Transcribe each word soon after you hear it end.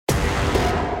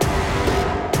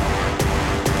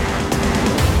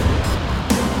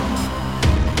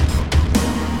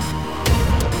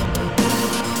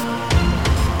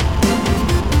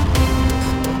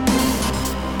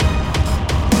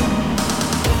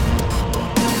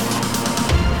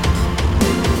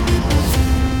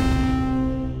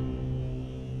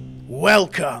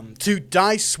Welcome to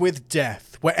Dice with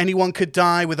Death, where anyone could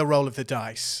die with a roll of the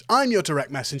dice. I'm your direct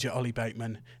messenger, Ollie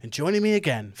Bateman, and joining me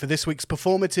again for this week's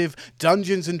performative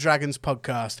Dungeons & Dragons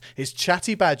podcast is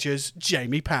Chatty Badger's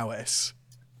Jamie Powis.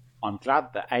 I'm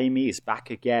glad that Amy is back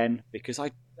again because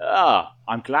I don't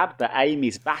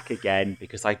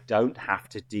have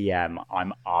to DM.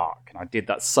 I'm Ark, and I did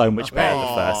that so much better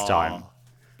the first time.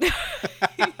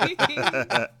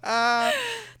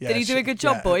 Did he do a good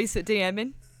job, boys, at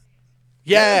DMing?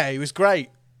 Yeah, he was great.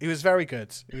 He was very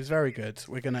good.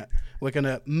 We're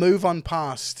gonna move on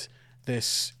past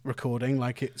this recording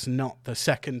like it's not the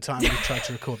second time we've tried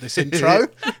to record this intro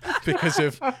because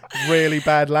of really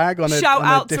bad lag on a Shout on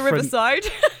out a different... to Riverside.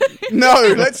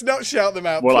 No, let's not shout them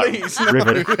out, please.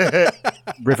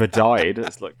 River died.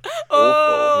 It's like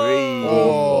awful.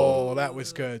 Oh, that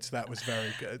was good. That was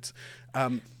very good.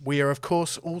 We are, of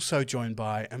course, also joined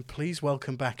by, and please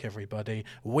welcome back, everybody,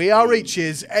 We Are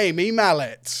Reach's Amy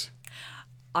Mallet.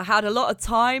 I had a lot of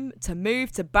time to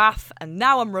move to Bath, and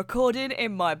now I'm recording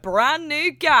in my brand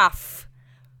new gaff.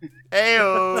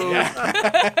 Ayo.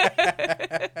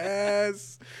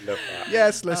 Yes.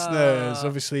 Yes, listeners.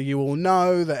 Obviously, you all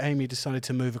know that Amy decided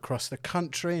to move across the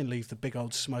country and leave the big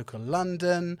old smoke of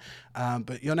London.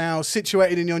 But you're now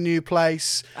situated in your new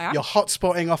place. You're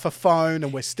hotspotting off a phone,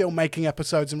 and we're still making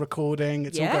episodes and recording.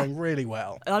 It's all going really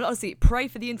well. Honestly, pray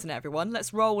for the internet, everyone.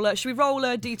 Let's roll. Should we roll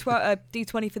a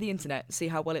D20 for the internet? See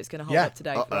how well it's going to hold up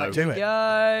today. Do it.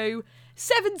 Go.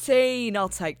 17. I'll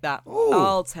take that. Ooh,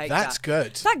 I'll take that. That's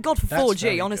good. Thank God for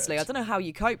 4G, honestly. Good. I don't know how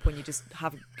you cope when you just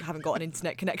haven't got an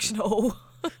internet connection at all.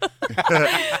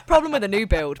 Problem with a new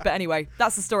build. But anyway,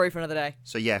 that's the story for another day.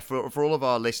 So yeah, for all of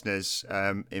our listeners,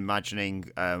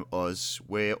 imagining us,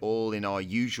 we're all in our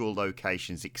usual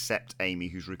locations except Amy,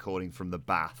 who's recording from the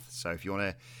bath. So if you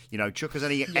want to, chuck us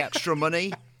any extra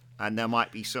money... And there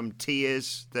might be some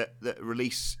tears that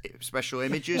release special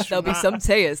images. There'll be some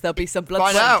tears. There'll be some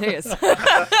blood, Find sweat, and tears.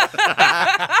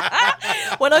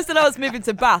 When I said I was moving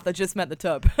to Bath, I just meant the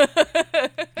tub.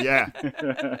 Yeah.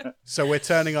 So we're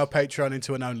turning our Patreon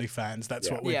into an OnlyFans.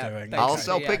 That's what we're doing. Basically, I'll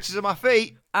sell pictures of my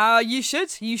feet. You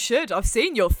should. You should. I've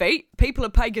seen your feet. People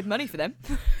have paid good money for them.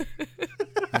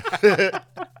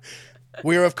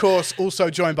 We are, of course,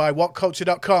 also joined by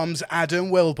WhatCulture.com's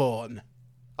Adam Wilborn.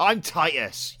 I'm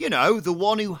Titus, the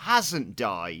one who hasn't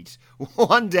died.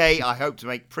 One day I hope to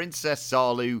make Princess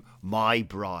Salu my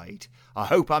bride. I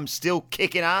hope I'm still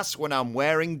kicking ass when I'm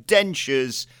wearing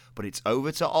dentures, but it's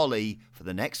over to Ollie for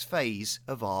the next phase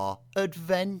of our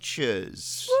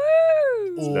adventures.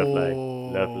 Woo!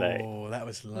 Lovely. Oh, that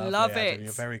was lovely. Love Adam. it.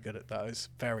 You're very good at those.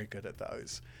 Very good at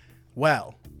those.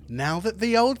 Well, now that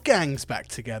the old gang's back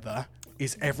together,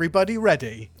 is everybody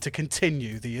ready to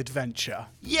continue the adventure?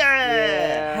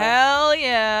 Yeah! Hell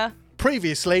yeah.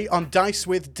 Previously on Dice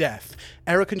with Death,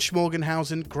 Eric and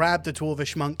Schmorgenhausen grabbed the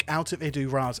dwarvish monk out of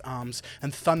Idu-Ra's arms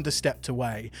and thunder-stepped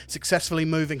away, successfully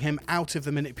moving him out of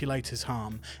the manipulator's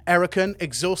harm. Erican,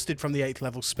 exhausted from the 8th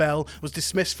level spell, was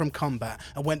dismissed from combat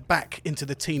and went back into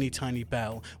the teeny tiny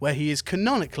bell, where he is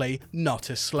canonically not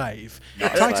a slave.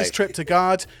 Titus tripped a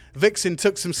guard. Vixen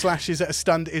took some slashes at a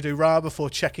stunned Idu-Ra before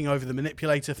checking over the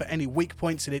manipulator for any weak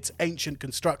points in its ancient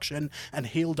construction and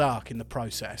healed Ark in the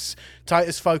process.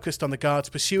 Titus focused on the guards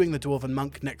pursuing the dwarven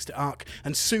monk next to Ark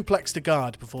and suplexed a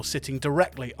guard before sitting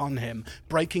directly on him,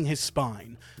 breaking his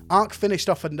spine. Ark finished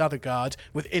off another guard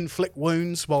with inflict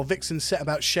wounds, while Vixen set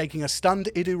about shaking a stunned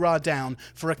Idu-Ra down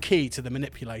for a key to the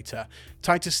manipulator.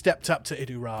 Titus stepped up to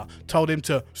Idu-Ra, told him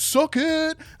to suck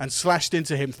it, and slashed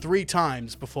into him 3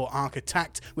 times before Ark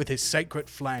attacked with his sacred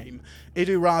flame.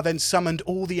 Idu-Ra then summoned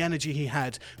all the energy he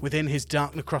had within his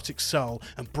dark necrotic soul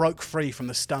and broke free from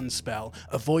the stun spell,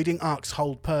 avoiding Ark's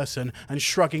hold person and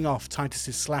shrugging off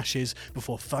Titus's slashes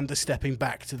before thunder-stepping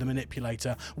back to the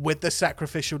manipulator with the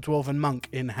sacrificial dwarven monk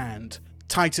in hand.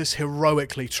 Titus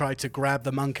heroically tried to grab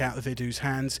the monk out of Idu's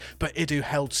hands, but Idu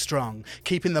held strong,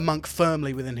 keeping the monk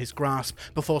firmly within his grasp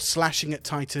before slashing at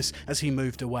Titus as he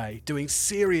moved away, doing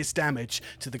serious damage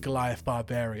to the Goliath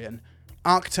barbarian.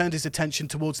 Ark turned his attention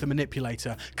towards the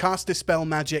manipulator, cast Dispel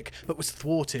magic, but was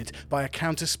thwarted by a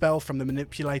counterspell from the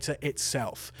manipulator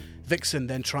itself. Vixen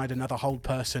then tried another hold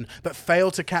person, but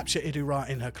failed to capture Idu-Ra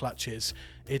in her clutches.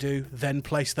 Idu then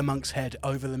placed the monk's head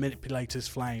over the manipulator's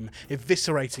flame,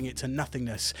 eviscerating it to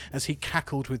nothingness as he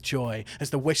cackled with joy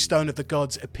as the wish stone of the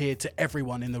gods appeared to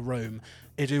everyone in the room.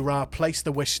 Idu-Ra placed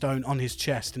the wish stone on his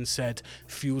chest and said,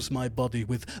 "Fuse my body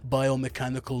with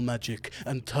biomechanical magic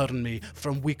and turn me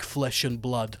from weak flesh and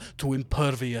blood to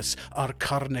impervious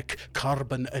arcanic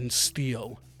carbon and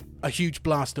steel." A huge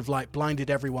blast of light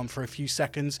blinded everyone for a few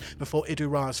seconds before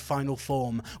Idura's final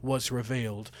form was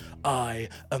revealed. I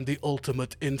am the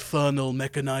ultimate infernal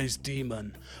mechanized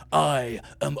demon. I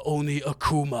am Oni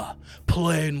Akuma,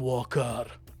 Planewalker.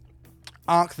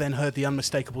 Ark then heard the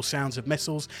unmistakable sounds of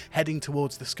missiles heading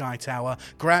towards the Sky Tower,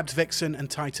 grabbed Vixen and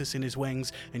Titus in his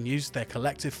wings, and used their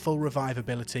collective full revive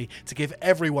ability to give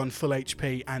everyone full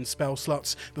HP and spell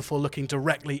slots before looking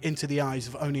directly into the eyes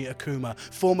of Oni Akuma,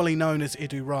 formerly known as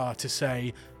Idura, to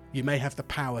say, "You may have the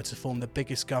power to form the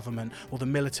biggest government or the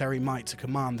military might to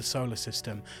command the solar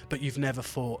system, but you've never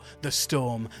fought the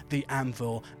Storm, the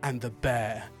Anvil, and the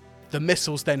Bear." The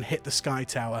missiles then hit the Sky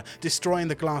Tower, destroying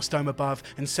the glass dome above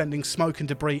and sending smoke and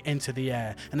debris into the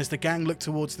air. And as the gang looked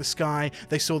towards the sky,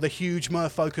 they saw the huge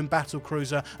merfolk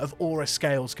battlecruiser of Aura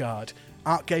Scalesguard.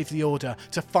 Ark gave the order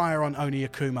to fire on Oni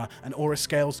Akuma, and Aura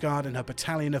Scalesguard and her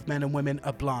battalion of men and women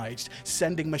obliged,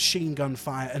 sending machine gun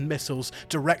fire and missiles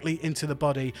directly into the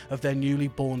body of their newly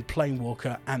born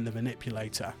Planewalker and the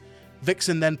Manipulator.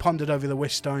 Vixen then pondered over the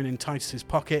wish stone in Titus's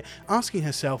pocket, asking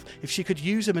herself if she could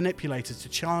use a manipulator to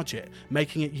charge it,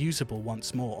 making it usable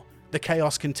once more. The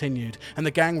chaos continued, and the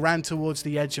gang ran towards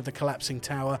the edge of the collapsing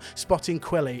tower, spotting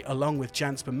Quilly along with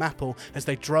Jansper Mapple as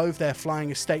they drove their flying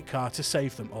estate car to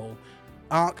save them all.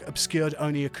 Ark obscured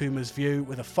Oni Akuma's view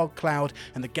with a fog cloud,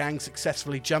 and the gang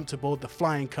successfully jumped aboard the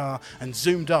flying car and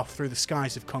zoomed off through the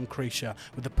skies of Concretia,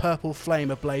 with the purple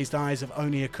flame-ablazed eyes of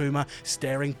Oni Akuma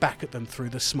staring back at them through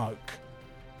the smoke.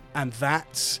 And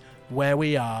that's where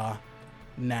we are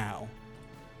now.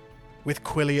 With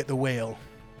Quilly at the wheel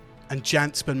and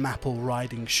Jansper Mapple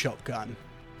riding shotgun,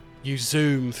 you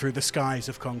zoom through the skies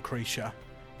of Concretia,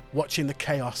 watching the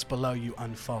chaos below you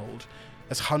unfold,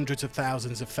 as hundreds of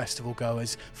thousands of festival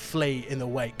goers flee in the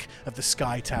wake of the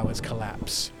Sky Tower's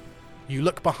collapse. You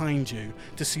look behind you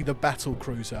to see the battle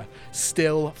cruiser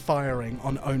still firing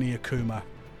on Oni Akuma,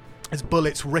 as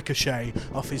bullets ricochet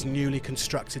off his newly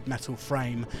constructed metal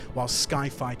frame, while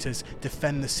skyfighters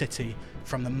defend the city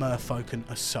from the merfolk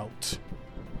assault.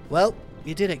 Well,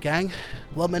 you did it, gang.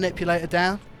 One manipulator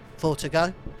down, 4 to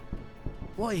go.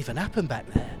 What even happened back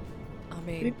there? I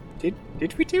mean,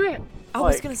 Did we do it? I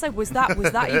was going to say, was that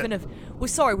even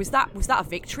was that a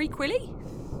victory, Quilly?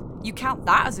 You count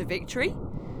that as a victory?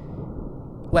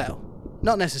 Well,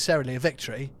 not necessarily a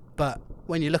victory, but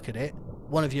when you look at it,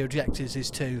 one of your objectives is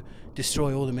to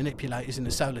destroy all the manipulators in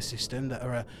the solar system that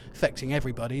are affecting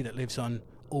everybody that lives on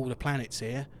all the planets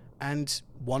here, and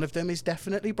one of them is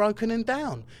definitely broken and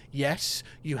down. Yes,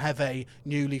 you have a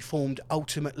newly formed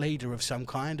ultimate leader of some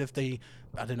kind, of the,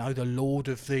 I don't know, the Lord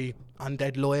of the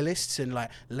Undead Loyalists and like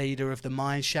leader of the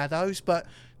Mind Shadows, but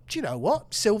do you know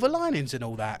what? Silver linings and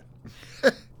all that.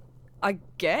 I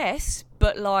guess,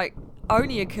 but like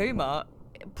Oni Akuma,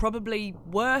 probably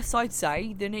worse, I'd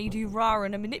say, than Idura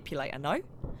and a manipulator, no?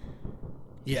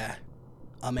 Yeah,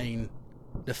 I mean,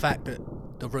 the fact that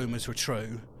the rumours were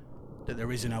true, that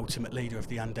there is an ultimate leader of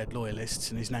the Undead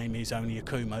Loyalists and his name is Oni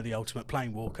Akuma, the ultimate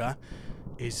Planewalker,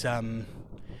 is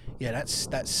yeah,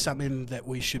 that's something that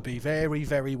we should be very,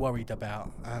 very worried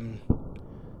about.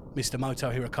 Mr.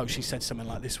 Moto Hirokoshi said something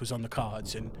like this was on the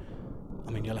cards, and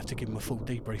I mean, you'll have to give him a full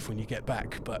debrief when you get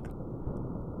back, but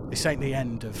this ain't the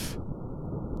end of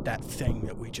that thing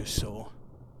that we just saw.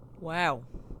 Wow.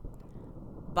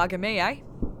 Bugger me, eh?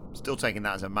 Still taking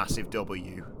that as a massive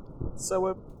W. So,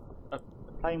 are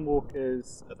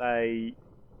Planewalkers, are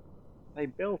they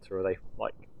built, or are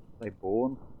they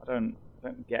born? I don't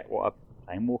get what a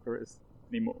Planewalker is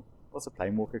anymore. What's a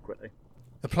Planewalker, quickly?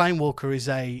 A Planewalker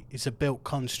is a built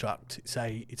construct.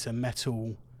 It's a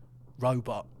metal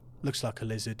robot. Looks like a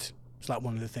lizard. It's like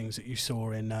one of the things that you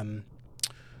saw in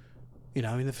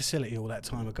in the facility all that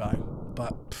time ago.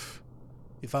 But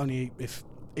if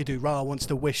Idura wants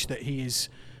to wish that he is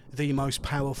the most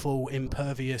powerful,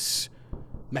 impervious,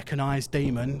 mechanized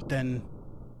demon, then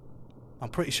I'm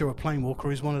pretty sure a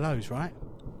Planewalker is one of those, right?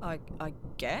 I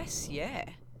guess, yeah.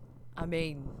 I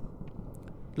mean,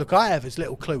 look, I have as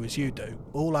little clue as you do.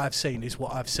 All I've seen is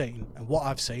what I've seen, and what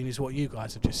I've seen is what you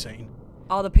guys have just seen.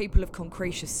 are the people of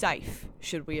Concretia safe?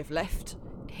 Should we have left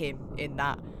him in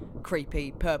that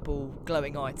creepy, purple,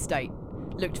 glowing-eyed state?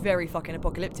 Looked very fucking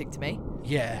apocalyptic to me.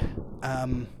 Yeah.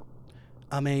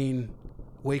 I mean,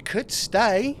 we could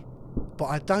stay, but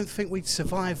I don't think we'd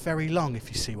survive very long, if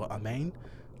you see what I mean.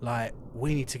 Like,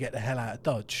 we need to get the hell out of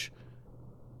Dodge.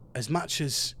 As much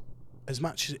as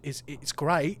it's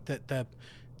great that the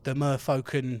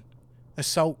Merfolk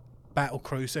assault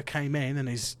battlecruiser came in and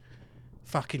is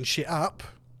fucking shit up,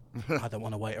 I don't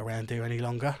want to wait around here any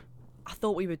longer. I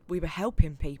thought we were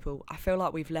helping people. I feel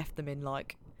like we've left them in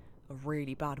like a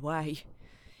really bad way.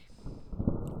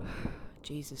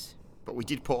 Jesus. But we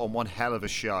did put on one hell of a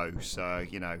show, so,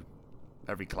 you know,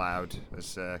 every cloud,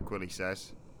 as Quilly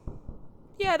says.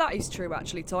 Yeah, that is true,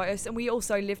 actually, Titus. And we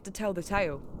also lived to tell the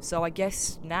tale. So I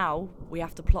guess now we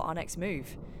have to plot our next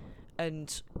move.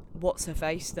 And what's her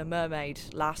face, the mermaid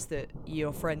lass that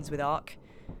you're friends with, Ark.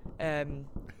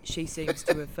 She seems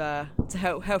to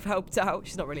have helped out.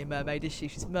 She's not really a mermaid, is she?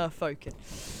 She's merfolken.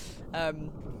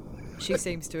 She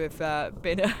seems to have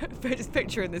been just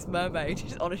picturing this mermaid.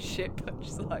 She's on a ship.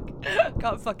 She's like,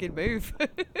 can't fucking move.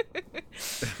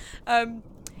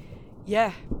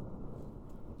 Yeah.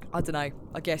 I don't know.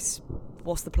 I guess,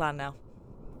 what's the plan now?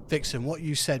 Vixen, what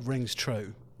you said rings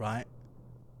true, right?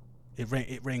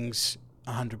 It rings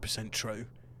 100% true.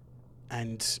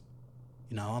 And,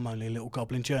 you know, I'm only a little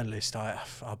goblin journalist. I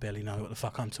barely know what the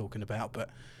fuck I'm talking about, but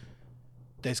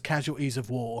there's casualties of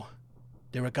war.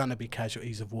 There are going to be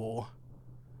casualties of war.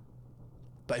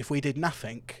 But if we did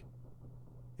nothing,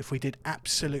 if we did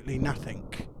absolutely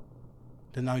nothing,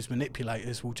 then those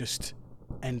manipulators will just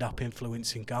end up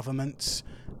influencing governments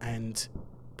and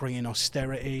bringing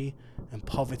austerity and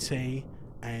poverty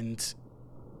and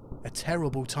a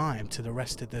terrible time to the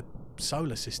rest of the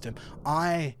solar system.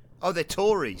 Oh, they're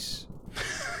Tories.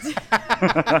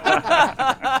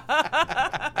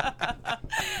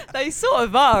 They sort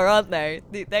of are, aren't they?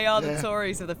 They are the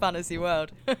Tories of the fantasy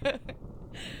world.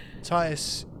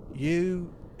 Titus,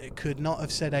 you could not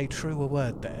have said a truer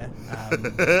word there.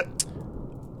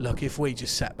 Look, if we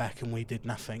just sat back and we did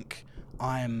nothing,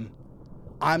 I'm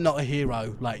not a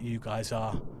hero like you guys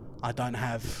are. I don't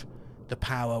have the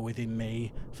power within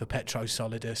me for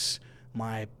Petrosolidus.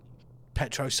 My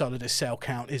Petrosolidus cell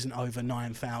count isn't over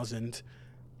 9,000.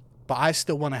 But I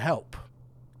still want to help.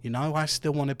 You know, I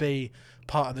still want to be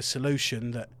part of the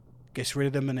solution that gets rid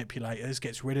of the manipulators,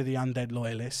 gets rid of the undead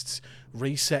loyalists,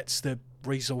 resets the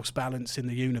resource balance in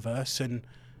the universe, and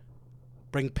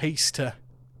bring peace to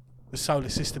the solar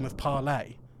system of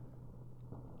Parlay.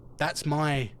 That's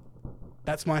my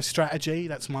strategy,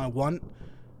 that's my want,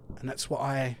 and that's what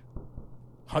I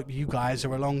hope you guys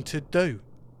are along to do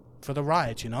for the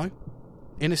ride, you know?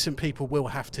 Innocent people will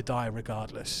have to die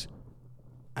regardless,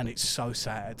 and it's so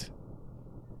sad.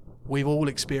 We've all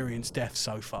experienced death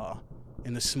so far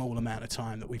in the small amount of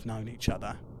time that we've known each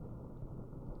other.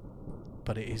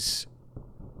 But it is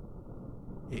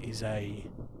a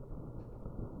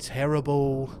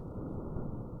terrible,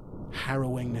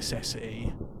 harrowing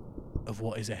necessity of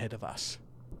what is ahead of us.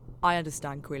 I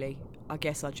understand, Quilly. I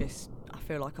guess I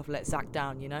feel like I've let Zach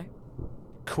down, you know?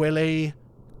 Quilly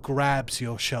grabs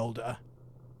your shoulder.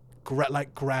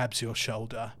 Grabs your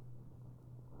shoulder.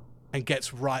 And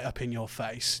gets right up in your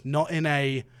face. Not in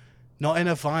a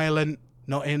violent,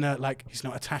 he's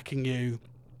not attacking you.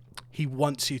 He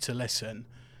wants you to listen.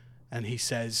 And he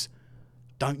says,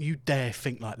 don't you dare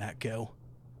think like that, girl.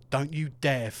 Don't you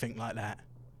dare think like that.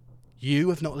 You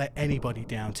have not let anybody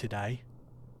down today.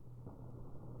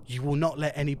 You will not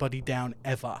let anybody down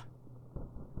ever.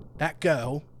 That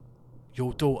girl,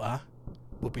 your daughter,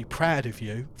 will be proud of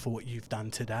you for what you've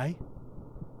done today.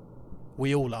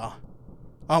 We all are.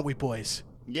 Aren't we, boys?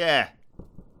 Yeah.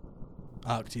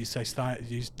 Ark, do you stay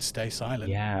silent?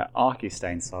 Yeah, Ark is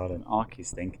staying silent. Ark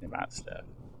is thinking about stuff.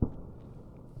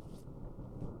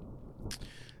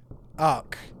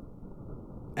 Ark,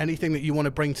 anything that you want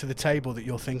to bring to the table that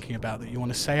you're thinking about, that you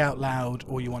want to say out loud,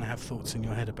 or you want to have thoughts in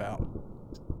your head about?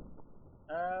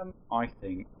 I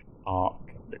think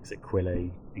Ark looks at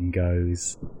Quilly and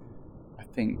goes, I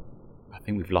think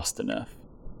we've lost enough.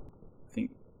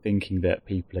 Thinking that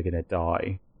people are going to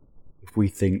die, if we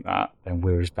think that, then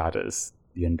we're as bad as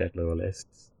the undead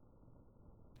loyalists.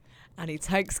 And he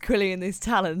takes Quilly in his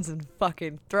talons and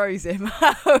fucking throws him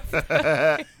out.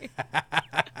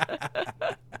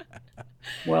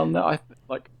 Well, no, I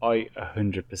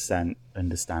 100%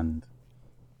 understand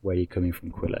where you're coming from,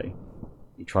 Quilly.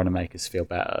 You're trying to make us feel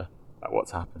better about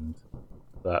what's happened.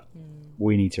 But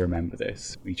we need to remember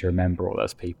this. We need to remember all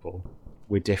those people.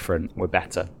 We're different. We're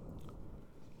better.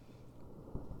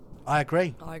 I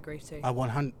agree. I agree too. I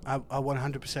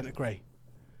 100% agree.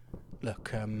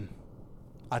 Look,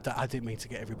 I didn't mean to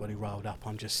get everybody riled up.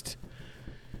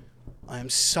 I am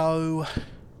so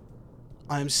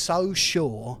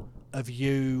sure of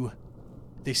you,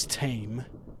 this team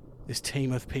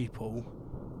of people,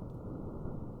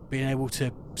 being able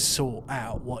to sort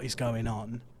out what is going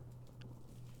on.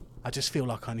 I just feel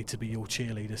like I need to be your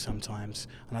cheerleader sometimes,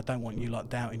 and I don't want you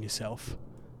doubting yourself,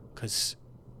 because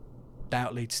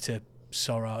doubt leads to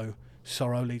sorrow,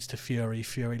 sorrow leads to fury,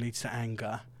 fury leads to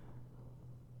anger.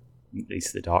 It leads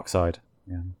to the dark side.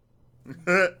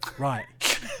 Yeah. Right.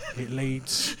 It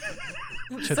leads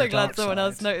I'm to so the glad dark someone side.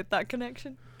 else noted that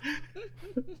connection.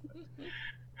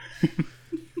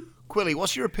 Quilly,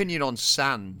 what's your opinion on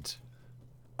sand?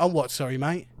 On what, sorry,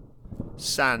 mate?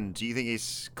 Sand, do you think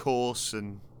it's coarse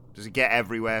and does it get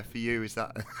everywhere for you? Is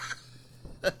that...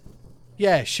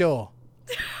 Yeah, sure.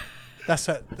 That's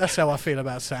how I feel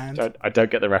about sand. I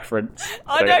don't get the reference.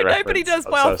 I know, nobody does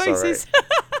by our faces.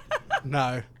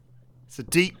 No. It's a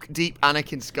deep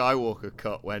Anakin Skywalker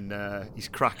cut when he's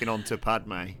cracking onto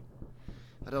Padme. I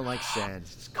don't like sand.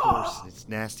 It's coarse, and it's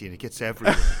nasty, and it gets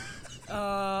everywhere.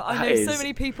 I know so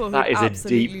many people who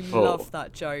absolutely love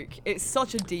that joke. It's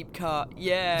such a deep cut.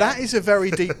 Yeah. That is a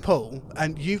very deep pull,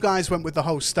 and you guys went with the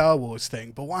whole Star Wars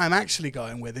thing, but what I'm actually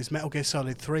going with is Metal Gear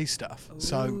Solid 3 stuff. Ooh.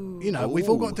 So, you know, we've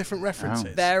all got different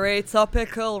references. Very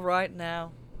topical right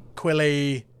now.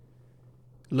 Quilly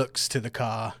looks to the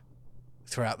car,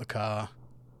 throughout the car,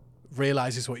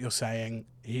 realises what you're saying,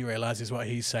 he realises what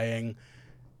he's saying.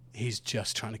 He's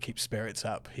just trying to keep spirits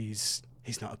up. He's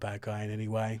not a bad guy in any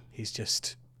way. He's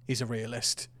a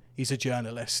realist. He's a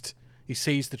journalist. He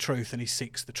sees the truth and he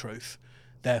seeks the truth.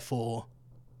 Therefore,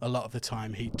 a lot of the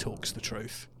time he talks the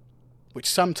truth, which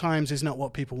sometimes is not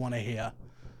what people want to hear.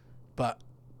 But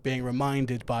being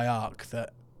reminded by Ark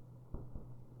that,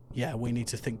 yeah, we need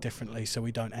to think differently so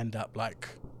we don't end up like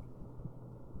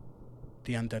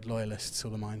the Undead Loyalists or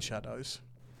the Mind Shadows.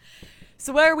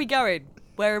 So where are we going?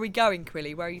 Where are we going,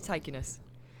 Quilly? Where are you taking us?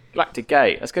 Galactic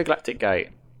Gate. Let's go Galactic Gate.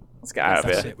 Let's get out of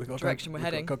here. That's it. We've got Direction we're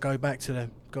heading. Got to go back to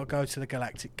the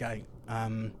Galactic Gate.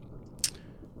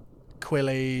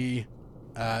 Quilly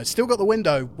still got the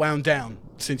window wound down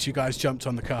since you guys jumped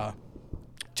on the car.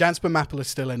 Jansper Mapple is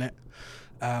still in it,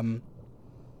 and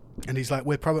he's like,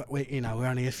 we're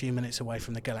only a few minutes away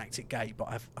from the Galactic Gate, but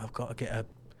I've got to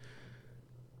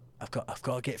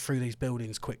get through these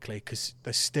buildings quickly because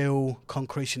there's still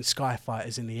Concretion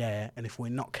Skyfighters in the air, and if we're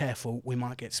not careful, we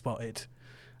might get spotted.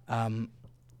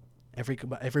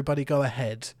 Everybody go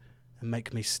ahead and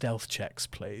make me stealth checks,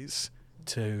 please,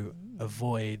 to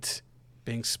avoid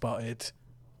being spotted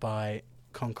by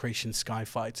Concretion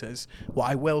Skyfighters.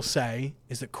 What I will say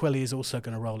is that Quilly is also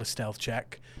going to roll a stealth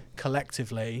check.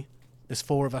 Collectively, there's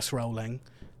 4 of us rolling.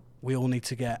 We all need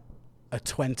to get a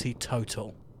 20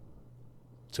 total.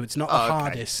 So it's not the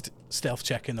hardest stealth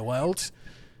check in the world.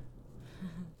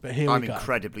 But here we go. I'm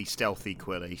incredibly stealthy,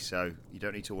 Quilly, so you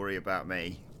don't need to worry about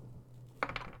me.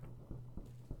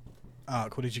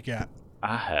 Ark, what did you get?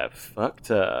 I have fucked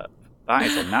up. That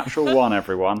is a natural 1,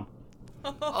 everyone.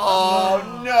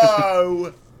 Oh,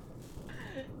 no!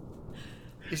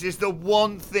 This is the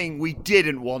one thing we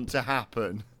didn't want to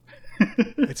happen.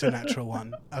 It's a natural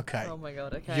 1. Okay. Oh my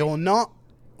god, okay. You're not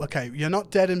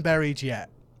dead and buried yet.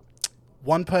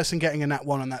 One person getting a nat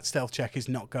 1 on that stealth check is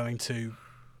not going to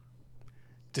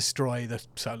destroy the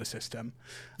solar system.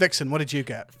 Vixen, what did you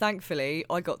get? Thankfully,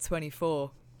 I got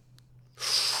 24.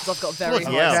 Because I've got a very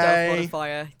high yeah. stealth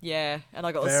modifier. Yeah, and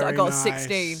I got a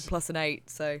 16 plus an 8,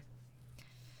 so...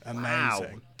 Amazing. Wow.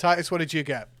 Titus, what did you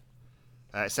get?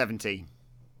 17.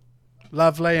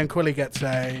 Lovely, and Quilly gets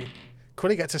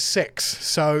a 6.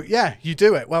 So, yeah, you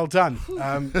do it. Well done.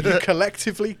 You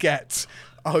collectively get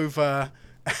over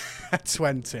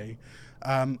 20.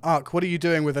 Ark, what are you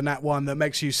doing with a nat 1 that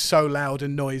makes you so loud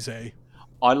and noisy?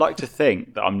 I like to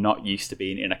think that I'm not used to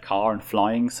being in a car and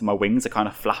flying, so my wings are kind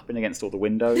of flapping against all the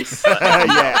windows.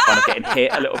 Yeah. Kind of getting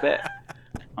hit a little bit.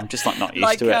 I'm just not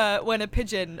used to it. Like when a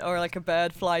pigeon or like a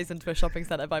bird flies into a shopping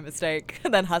centre by mistake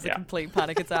and then has a complete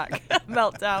panic attack.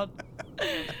 Meltdown.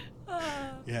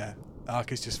 Yeah.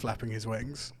 Ark is just flapping his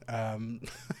wings.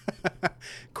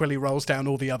 Quilly rolls down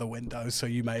all the other windows so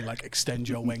you may like extend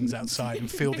your wings outside and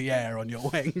feel the air on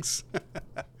your wings.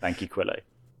 Thank you, Quilly.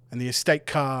 And the estate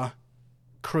car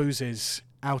cruises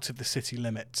out of the city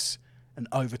limits and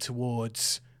over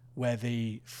towards where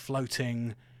the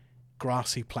floating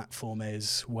grassy platform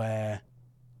is, where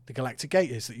the Galactic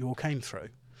Gate is that you all came through.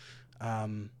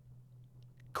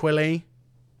 Quilly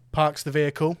parks the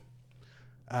vehicle,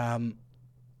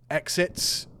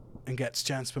 exits and gets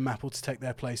Jansper Mapple to take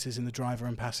their places in the driver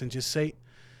and passenger seat.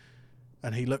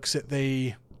 And he looks at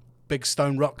the big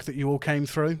stone rock that you all came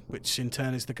through, which in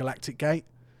turn is the Galactic Gate.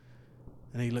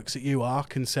 And he looks at you,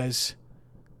 Ark, and says,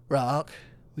 "Right, Ark,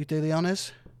 we do the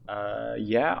honours?"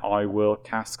 Yeah, I will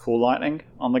cast Call Lightning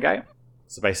on the gate.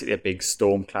 So basically a big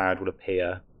storm cloud will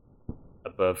appear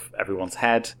above everyone's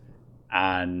head,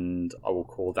 and I will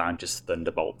call down just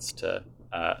lightning bolts to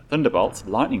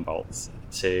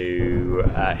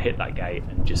hit that gate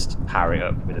and just power it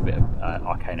up with a bit of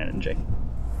arcane energy.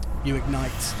 You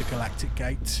ignite the Galactic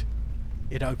Gate.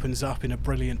 It opens up in a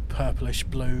brilliant purplish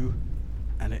blue,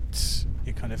 and it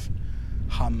kind of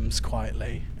hums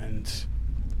quietly and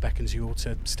beckons you all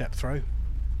to step through.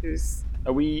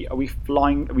 Are we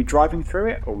flying? Are we driving through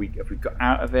it, or have we got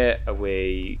out of it? What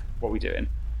are we doing?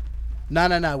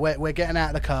 No. We're getting out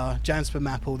of the car. Janspam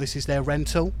Apple, this is their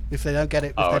rental. If they don't get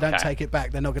it, if they don't take it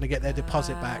back, they're not going to get their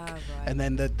deposit back. Right. And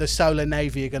then the Solar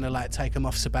Navy are going to take them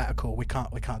off sabbatical. We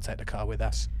can't take the car with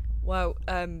us. Well,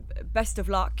 best of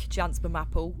luck, Janspam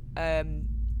Apple,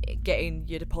 getting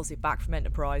your deposit back from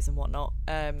Enterprise and whatnot.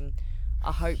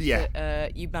 I hope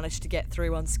that you managed to get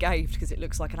through unscathed, because it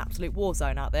looks like an absolute war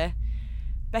zone out there.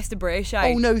 Best of British,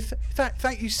 eh? Oh no!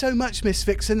 Thank you so much, Miss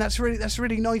Vixen. That's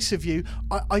really nice of you.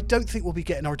 I don't think we'll be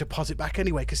getting our deposit back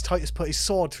anyway, because Titus put his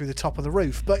sword through the top of the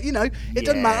roof. But it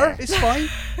doesn't matter. It's fine.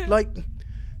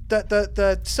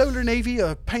 The Solar Navy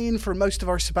are paying for most of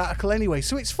our sabbatical anyway,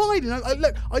 so it's fine.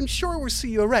 Look, I'm sure we'll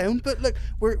see you around. But look,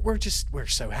 we're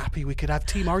so happy we could have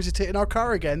Team Arzitit in our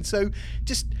car again. So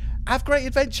just have great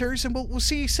adventures, and we'll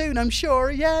see you soon, I'm sure.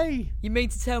 Yay! You mean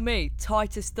to tell me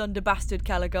Titus Thunder Bastard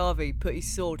Caligari put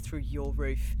his sword through your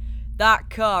roof? That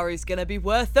car is going to be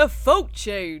worth a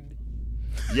fortune!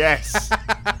 Yes.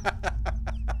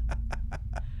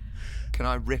 Can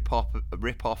I rip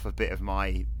off a bit of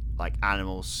my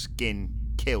animal skin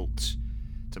kilt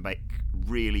to make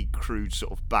really crude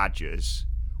sort of badges,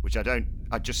 which I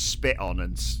just spit on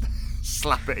and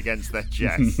slap it against their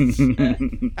chest.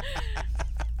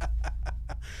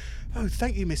 Oh,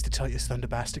 thank you, Mr. Titus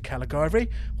Thunderbastard Caligari.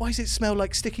 Why does it smell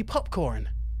like sticky popcorn?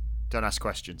 Don't ask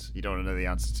questions you don't want to know the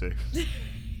answer to.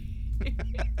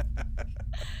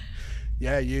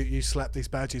 Yeah, you slap these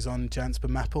badges on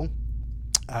Janspam Apple,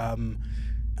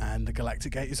 and the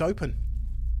Galactic Gate is open.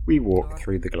 We walk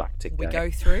through the Galactic Gate. We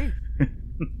go through.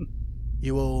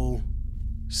 You all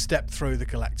step through the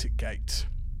Galactic Gate.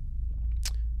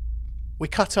 We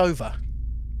cut over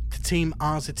to Team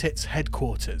Arzatit's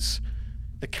headquarters,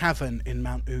 the cavern in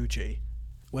Mount Uji,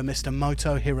 where Mr.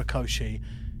 Moto Hirakoshi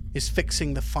is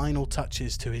fixing the final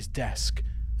touches to his desk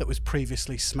that was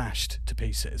previously smashed to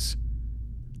pieces.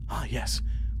 Ah, yes,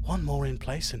 one more in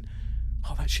place, and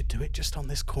that should do it just on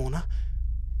this corner.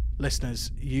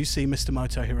 Listeners, you see Mr.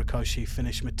 Moto Hirakoshi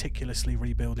finish meticulously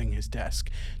rebuilding his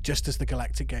desk just as the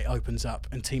Galactic Gate opens up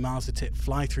and Team Arzitit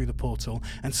fly through the portal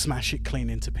and smash it clean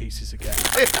into pieces again.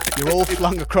 You're all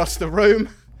flung across the room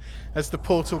as the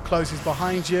portal closes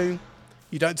behind you.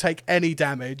 You don't take any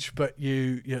damage, but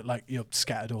you're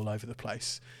scattered all over the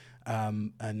place.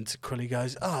 And Quilly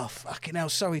goes, "Oh, fucking hell,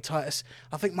 sorry, Titus.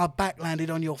 I think my back landed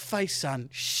on your face, son.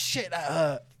 Shit, that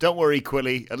hurt." Don't worry,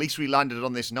 Quilly. At least we landed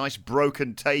on this nice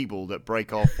broken table that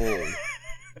break our fall.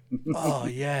 Oh,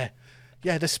 yeah.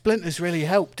 Yeah, the splinters really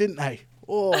helped, didn't they?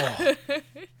 Oh.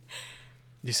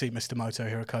 You see Mr. Moto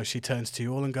Hirakoshi turns to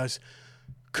you all and goes,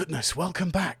 "Goodness,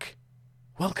 welcome back.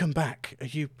 Welcome back. Are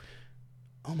you...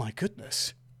 Oh, my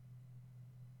goodness.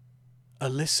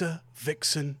 Alyssa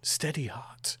Vixen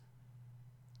Steadyheart.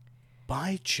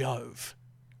 By Jove."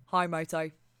 Hi,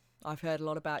 Moto. I've heard a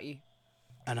lot about you.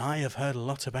 "And I have heard a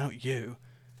lot about you.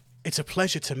 It's a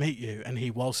pleasure to meet you." And he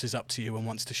waltzes up to you and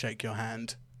wants to shake your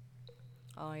hand.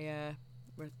 I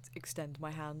extend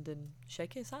my hand and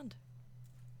shake his hand.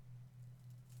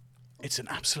 "It's an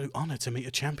absolute honour to meet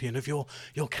a champion of your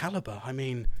calibre. I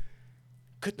mean,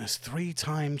 goodness,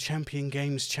 3-time Champion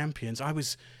Games champions. I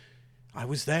was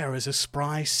there as a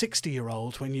spry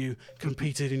 60-year-old when you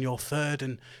competed in your third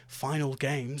and final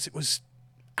games. It was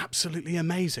absolutely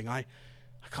amazing. I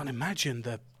can't imagine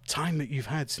the time that you've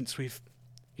had since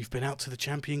you've been out to the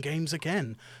Champion Games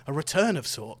again. A return of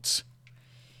sorts."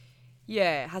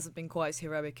 Yeah, it hasn't been quite as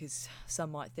heroic as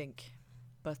some might think.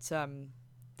 But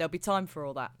there'll be time for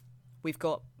all that. We've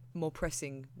got more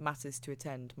pressing matters to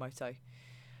attend, Moto.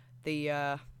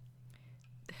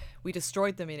 We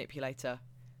destroyed the manipulator,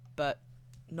 but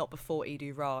not before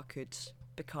Edu Ra could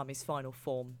become his final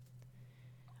form.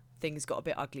 Things got a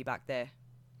bit ugly back there.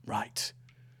 Right.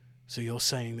 So you're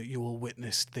saying that you all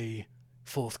witnessed the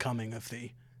forthcoming of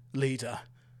the leader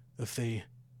of the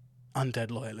undead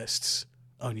loyalists,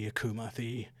 Oni Akuma,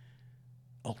 the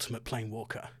ultimate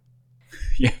planewalker.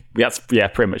 Yeah,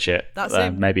 pretty much it. That's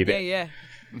him. Maybe a bit. Yeah.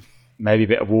 Maybe a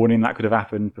bit of warning that could have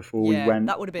happened before we went.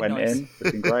 That would have been nice. In. Would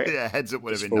have been great. Yeah, heads up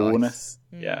would have Just been warn nice. us.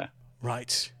 Yeah.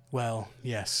 Right. Well,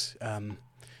 yes.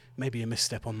 Maybe a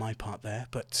misstep on my part there,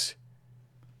 but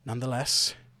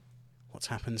nonetheless, what's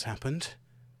happened's happened.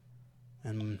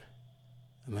 And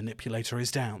the manipulator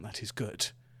is down. That is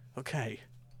good. Okay.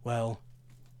 Well,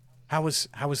 how was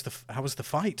the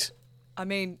fight? I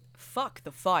mean, fuck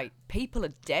the fight. People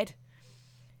are dead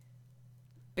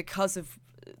because of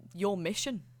your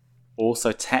mission.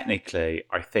 Also, technically,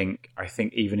 I think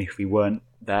even if we weren't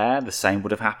there, the same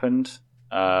would have happened.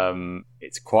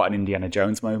 It's quite an Indiana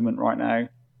Jones moment right now.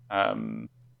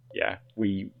 yeah,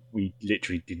 we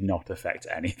literally did not affect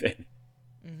anything.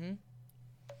 Mm-hmm.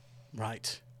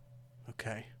 Right.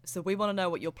 Okay. So we want to know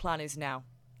what your plan is now.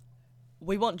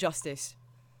 We want justice.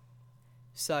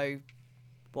 So,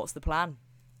 what's the plan,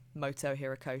 Moto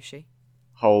Hirakoshi?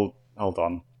 Hold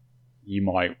on. You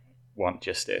might want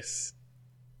justice.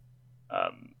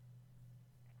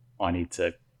 I need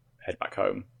to head back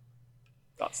home.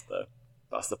 That's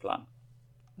the plan.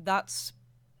 That's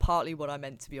partly what I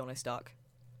meant, to be honest, Duck.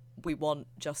 We want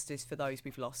justice for those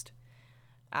we've lost.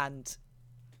 And,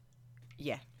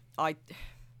 yeah,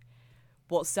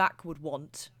 what Zach would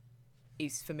want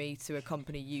is for me to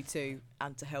accompany you two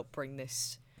and to help bring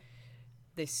this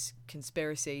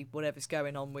conspiracy, whatever's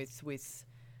going on with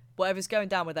whatever's going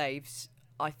down with Aves.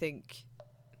 I think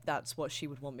that's what she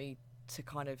would want me to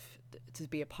kind of to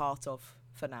be a part of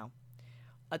for now.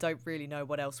 I don't really know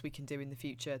what else we can do in the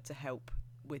future to help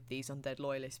with these undead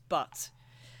loyalists, but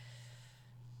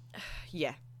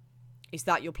yeah, is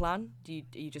that your plan? Are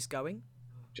you just going?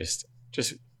 Just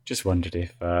wondered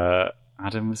if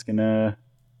Adam was gonna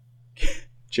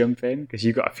jump in because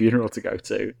you've got a funeral to go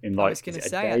to in I like was going to a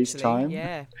say day's actually, time.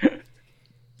 yeah.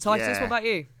 Titus, Yeah. what about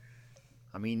you?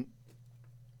 I mean,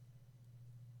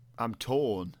 I'm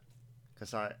torn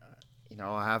because I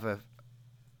have a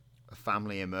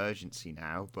family emergency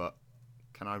now, but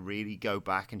can I really go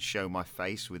back and show my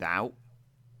face without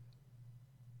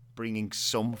bringing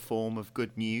some form of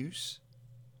good news?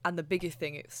 And the bigger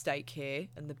thing at stake here,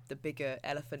 and the bigger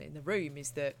elephant in the room,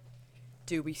 is that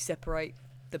do we separate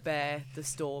the bear, the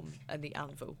storm, and the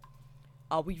anvil?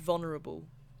 Are we vulnerable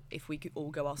if we could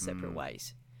all go our separate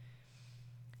ways?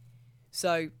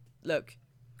 So, look,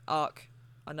 Ark,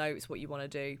 I know it's what you want to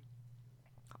do.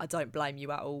 I don't blame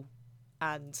you at all.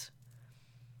 And,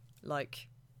 like,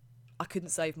 I couldn't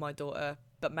save my daughter,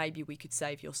 but maybe we could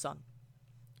save your son.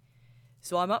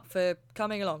 So I'm up for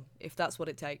coming along, if that's what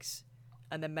it takes.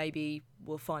 And then maybe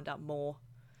we'll find out more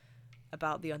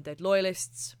about the undead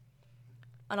loyalists.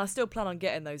 And I still plan on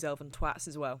getting those elven twats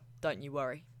as well. Don't you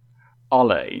worry.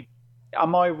 Ollie,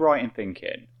 am I right in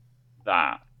thinking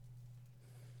that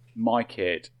my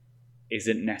kid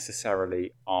isn't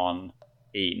necessarily on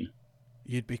Ian?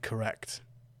 You'd be correct.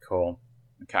 Cool.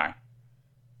 Okay.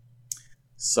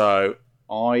 So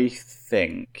I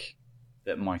think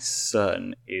that my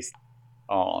son is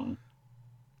on.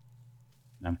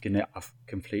 And I've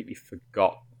completely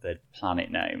forgot the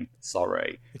planet name.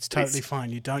 Sorry. It's totally fine.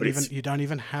 You don't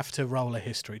even have to roll a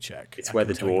history check. It's I where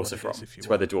can the tell you dwarves what are it from. is if you It's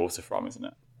where the want. dwarves are from, isn't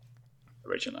it?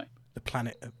 Originally, the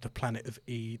planet of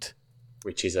Ede.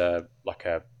 which is a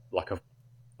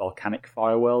volcanic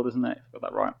fire world, isn't it? Got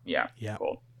that right? Yeah. Yeah.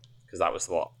 Cool. Because that's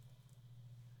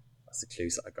the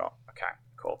clues that I got. Okay.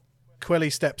 Cool. Quilly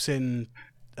steps in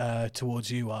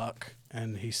towards you, Ark,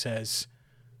 and he says,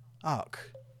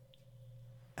 "Ark,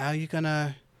 how are you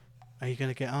gonna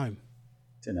get home?"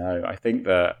 Don't know. I think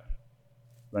that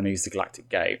when I used the Galactic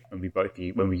Gate,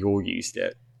 when we all used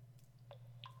it,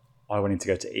 I wanted to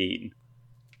go to Ian,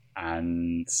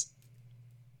 and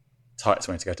Titus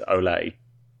wanted to go to Olay,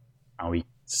 and we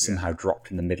somehow dropped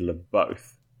in the middle of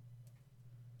both.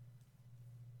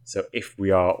 So if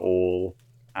we are all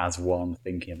as one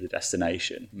thinking of the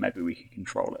destination, maybe we can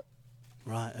control it.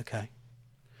 Right. Okay.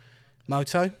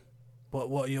 Moto,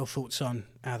 what are your thoughts on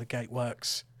how the gate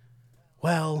works?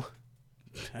 Well,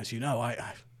 as you know,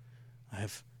 I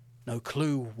have no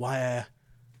clue where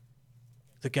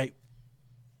the gate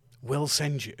will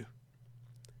send you.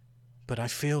 But I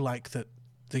feel like that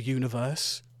the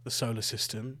universe, the solar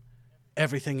system,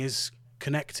 everything is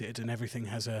connected and everything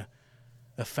has a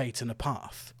fate and a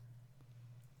path.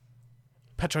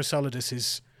 Petrosolidus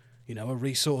is, a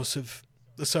resource of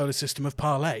the solar system of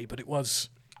Parlay, but it was,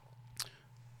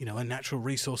 a natural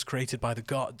resource created by the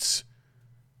gods.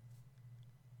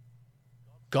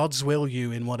 Gods will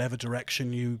you in whatever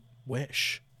direction you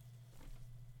wish.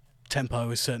 Tempo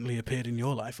has certainly appeared in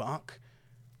your life, Ark.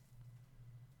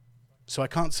 So I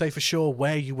can't say for sure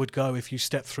where you would go if you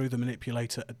step through the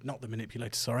manipulator. Not the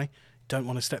manipulator, sorry. Don't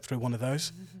want to step through one of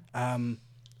those.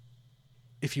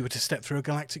 If you were to step through a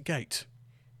galactic gate.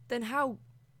 Then how,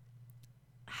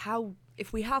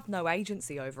 if we have no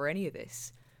agency over any of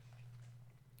this,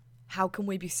 how can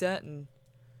we be certain?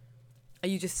 Are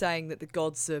you just saying that the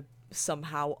gods are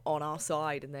somehow on our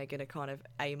side and they're going to kind of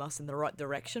aim us in the right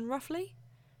direction, roughly?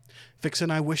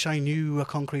 Vixen, I wish I knew a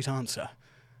concrete answer.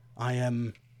 I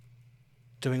am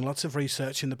doing lots of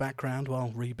research in the background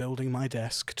while rebuilding my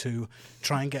desk to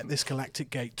try and get this galactic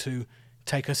gate to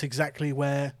take us exactly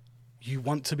where you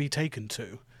want to be taken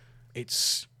to.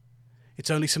 It's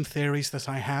only some theories that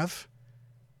I have,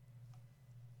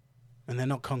 and they're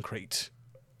not concrete.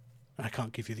 I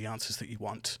can't give you the answers that you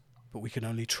want, but we can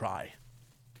only try.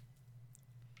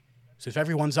 So if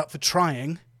everyone's up for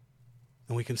trying,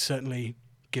 then we can certainly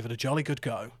give it a jolly good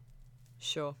go.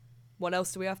 Sure. What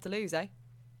else do we have to lose, eh?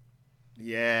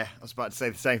 Yeah, I was about to say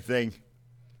the same thing.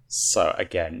 So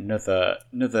again,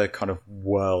 another kind of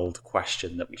world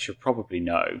question that we should probably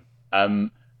know.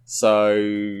 So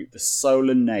the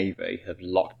Solar Navy have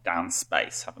locked down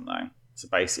space, haven't they? So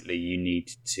basically, you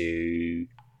need to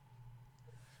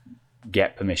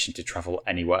get permission to travel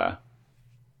anywhere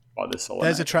by the Solar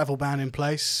There's Navy. a travel ban in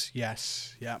place.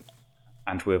 Yes. Yeah.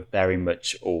 And we're very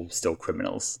much all still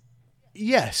criminals.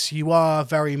 Yes, you are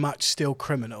very much still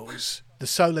criminals. The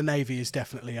Solar Navy is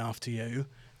definitely after you.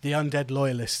 The undead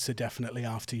loyalists are definitely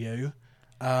after you.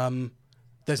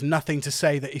 There's nothing to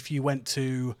say that if you went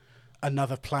to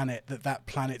another planet, that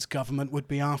planet's government would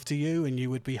be after you and you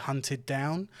would be hunted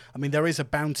down. I mean, there is a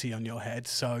bounty on your head,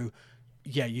 so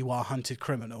yeah, you are hunted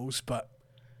criminals, but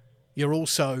you're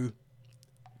also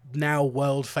now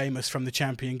world famous from the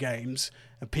Champion Games,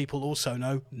 and people also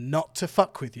know not to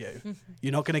fuck with you.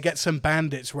 You're not going to get some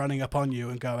bandits running up on you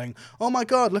and going, oh my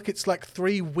god, look, it's like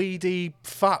 3 weedy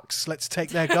fucks, let's take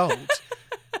their gold.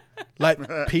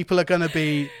 Like, people are going to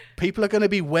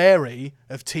be wary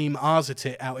of Team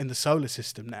Arzatit out in the solar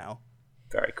system now.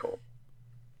 Very cool.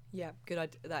 Yeah, good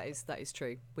idea. That is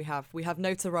true. We have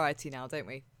notoriety now, don't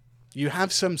we? You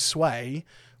have some sway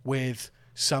with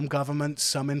some governments,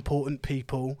 some important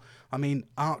people. I mean,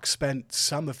 Ark spent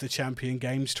some of the Champion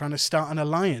Games trying to start an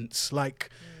alliance. Like,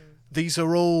 these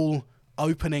are all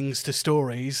openings to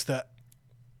stories that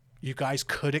you guys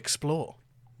could explore.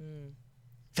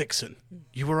 Vixen,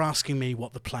 you were asking me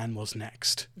what the plan was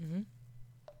next. Mm-hmm.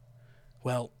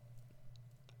 Well,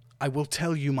 I will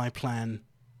tell you my plan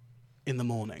in the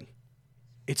morning.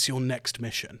 It's your next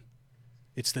mission.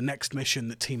 It's the next mission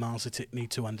that Team Arzatit need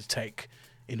to undertake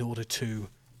in order to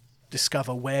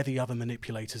discover where the other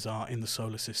manipulators are in the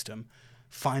solar system,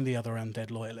 find the other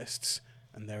undead loyalists,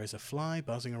 and there is a fly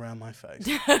buzzing around my face.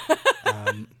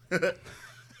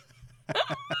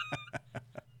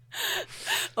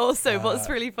 Also, what's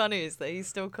really funny is that he's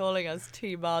still calling us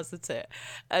Team Arzatit,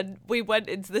 and we went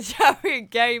into the Champion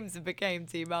Games and became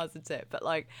Team Arzatit, but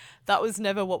like that was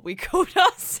never what we called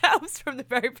ourselves from the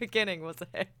very beginning, was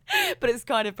it? But it's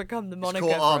kind of become the moniker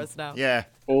for us now. Yeah.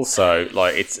 Also,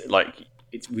 it's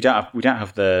we don't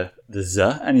have the Z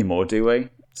anymore, do we?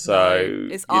 So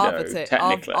No, it's Arvitit,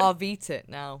 technically, Arvitit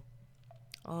now.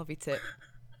 Arvitit.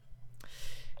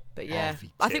 But yeah,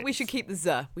 I think we should keep the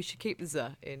Z. We should keep the Z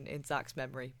in Zach's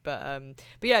memory. But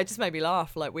yeah, it just made me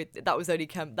laugh. Like that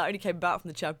only came about from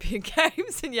the Champion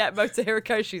Games, and yet Moto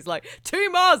Hirokoshi's like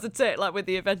Team Arzatit, like with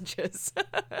the Avengers.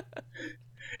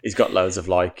 He's got loads of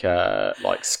like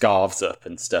scarves up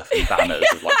and stuff and banners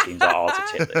of like Teams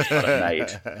Arzatit that he's got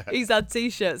made. He's had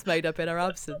T-shirts made up in our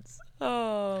absence.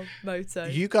 Oh, Moto.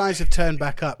 You guys have turned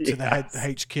back up to the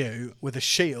HQ with a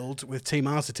shield with Team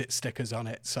Arzatit stickers on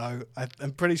it. So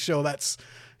I'm pretty sure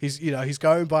he's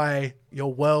going by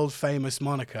your world famous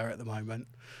moniker at the moment.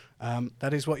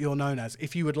 That is what you're known as.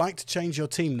 If you would like to change your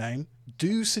team name,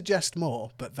 do suggest more.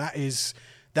 But that is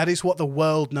what the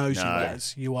world knows you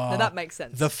as. You are that makes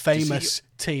sense. The famous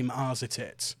Team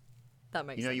Arzatit. That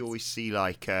makes sense. You always see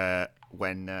like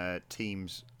when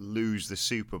teams lose the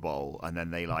Super Bowl and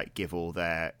then they like give all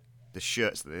the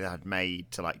shirts that they had made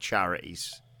to like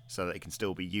charities so that they can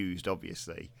still be used.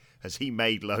 Obviously, has he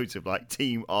made loads of like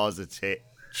Team Arzatit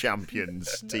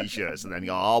champions T-shirts and then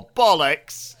go, oh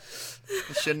bollocks,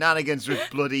 the shenanigans with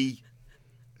bloody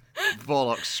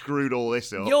bollocks screwed all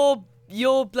this up.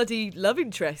 Your bloody love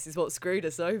interest is what screwed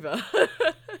us over.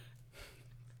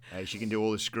 Hey, she can do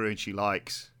all the screwing she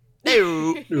likes.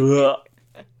 No.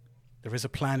 There is a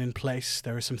plan in place.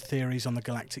 There are some theories on the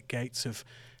galactic gates of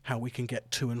how we can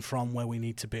get to and from where we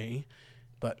need to be.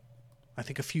 But I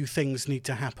think a few things need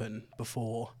to happen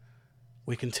before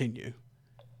we continue.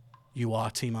 You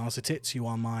are Team Arzatit. You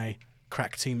are my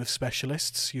crack team of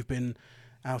specialists. You've been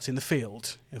out in the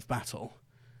field of battle.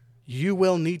 You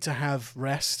will need to have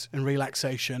rest and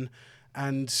relaxation.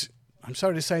 And I'm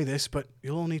sorry to say this, but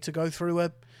you'll all need to go through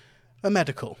a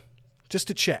medical. Just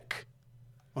to check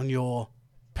on your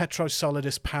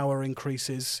Petrosolidus power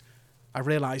increases. I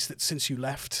realise that since you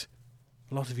left,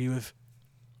 a lot of you have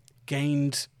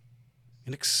gained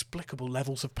inexplicable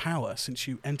levels of power since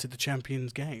you entered the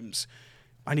Champions Games.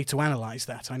 I need to analyse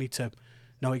that. I need to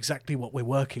know exactly what we're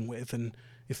working with and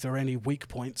if there are any weak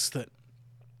points that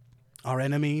our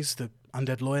enemies, the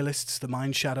undead loyalists, the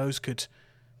mind shadows could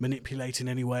manipulate in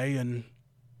any way and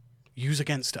use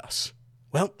against us.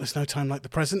 Well, there's no time like the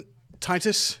present.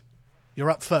 Titus, you're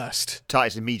up first.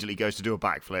 Titus immediately goes to do a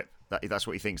backflip. That's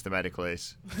what he thinks the medical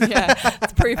is. Yeah,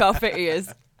 to prove how fit he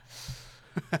is.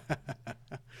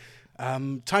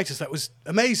 Titus, that was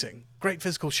amazing. Great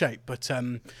physical shape, but I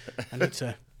need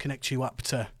to connect you up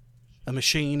to a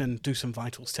machine and do some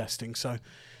vitals testing. So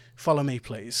follow me,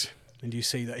 please. And you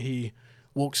see that he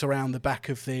walks around the back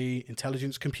of the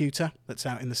intelligence computer that's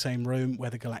out in the same room where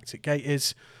the galactic gate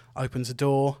is, opens a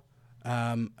door,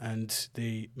 and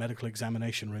the medical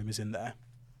examination room is in there.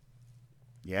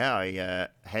 Yeah, I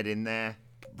head in there,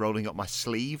 rolling up my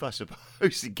sleeve, I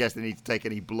suppose, in case they need to take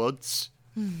any bloods.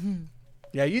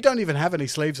 Yeah, you don't even have any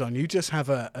sleeves on. You just have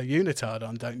a unitard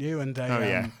on, don't you? And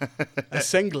a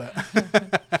singlet.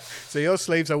 So your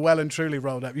sleeves are well and truly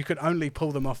rolled up. You could only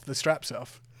pull them off the straps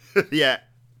off. Yeah,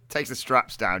 takes the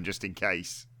straps down just in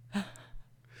case.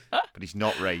 But he's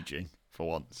not raging, for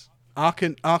once. Ark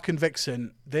and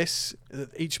Vixen,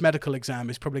 each medical exam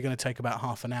is probably going to take about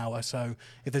half an hour. So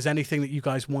if there's anything that you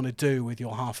guys want to do with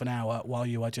your half an hour while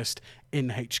you are just in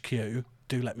HQ,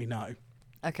 do let me know.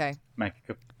 Okay. Make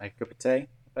a cup of tea, I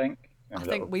think. I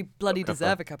think we bloody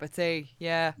deserve a cup of tea.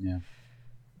 Yeah.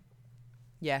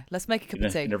 Yeah, let's make a cup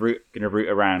of tea. Gonna root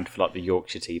around for like the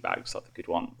Yorkshire tea bags, like the good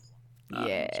ones.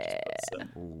 Yeah.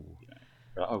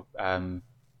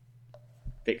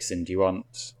 Vixen, do you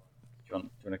want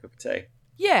a cup of tea?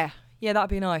 Yeah, that'd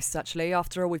be nice, actually.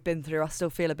 After all we've been through, I still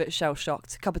feel a bit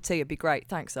shell-shocked. A cup of tea would be great.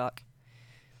 Thanks, Ark.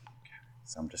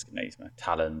 So I'm just going to use my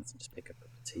talons and just pick up a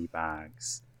couple of tea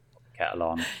bags, pop the kettle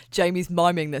on. Jamie's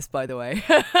miming this, by the way.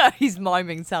 He's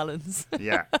miming talons.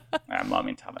 Yeah. I'm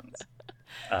miming talons.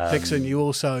 Vixen, you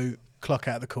also clock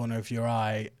out the corner of your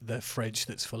eye the fridge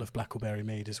that's full of blackberry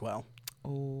mead as well.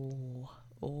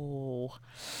 Oh.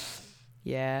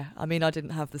 Yeah, I mean, I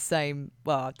didn't have the same...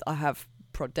 Well, I have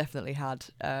definitely had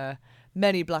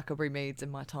many blackberry meads in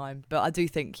my time, but I do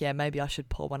think, maybe I should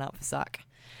pour one out for Zach.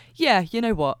 Yeah, you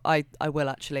know what? I will,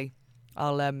 actually.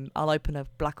 I'll open a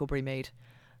blackberry mead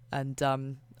and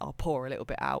I'll pour a little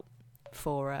bit out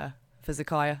for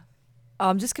Zakiah.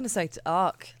 I'm just going to say to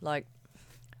Ark, like,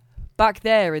 back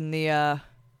there in the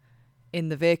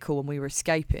vehicle when we were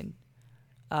escaping,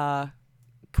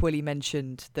 Quilly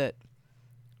mentioned that,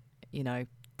 you know,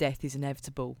 death is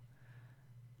inevitable.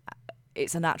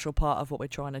 It's a natural part of what we're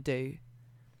trying to do.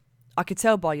 I could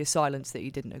tell by your silence that you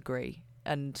didn't agree,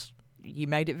 and you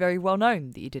made it very well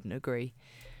known that you didn't agree.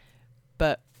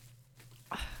 But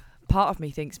part of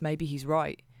me thinks maybe he's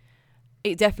right.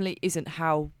 It definitely isn't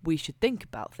how we should think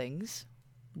about things.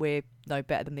 We're no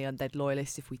better than the undead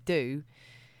loyalists if we do.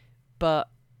 But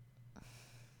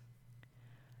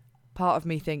part of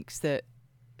me thinks that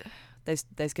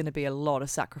there's going to be a lot of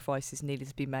sacrifices needed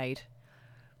to be made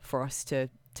for us to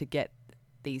get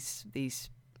these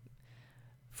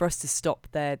for us to stop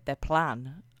their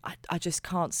plan. I just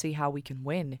can't see how we can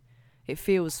win. It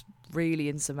feels really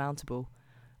insurmountable.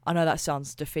 I know that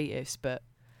sounds defeatist, but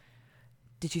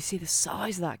did you see the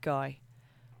size of that guy?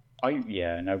 I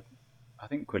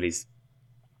think Quilly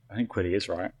is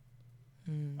right.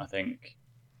 I think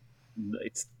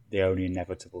it's the only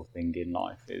inevitable thing in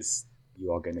life is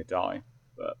you are going to die.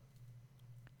 But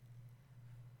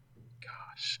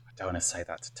gosh, I don't want to say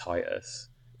that to Titus.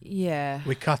 Yeah.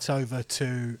 We cut over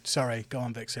to... Sorry, go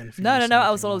on, Vixen. No. All I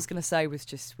was going to say was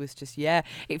just yeah.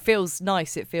 It feels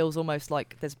nice. It feels almost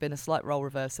like there's been a slight role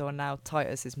reversal, and now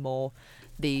Titus is more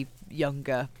the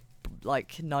younger,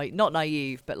 like not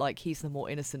naive, but like he's the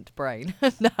more innocent brain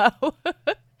now.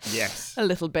 Yes. A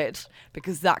little bit,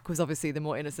 because Zach was obviously the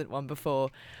more innocent one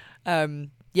before.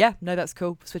 Yeah, no, that's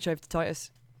cool. Switch over to Titus.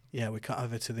 Yeah, we cut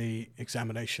over to the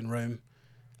examination room.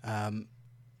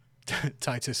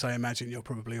 Titus, I imagine you're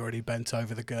probably already bent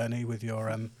over the gurney with your...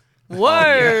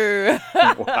 Whoa!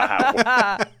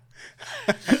 Wow.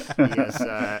 Yes,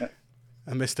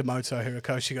 And Mr. Moto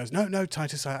Hirokoshi goes, no,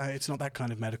 Titus, it's not that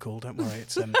kind of medical. Don't worry.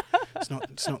 It's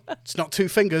not two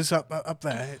fingers up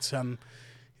there. It's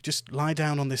just lie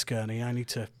down on this gurney. I need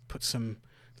to put some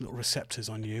little receptors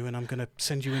on you, and I'm going to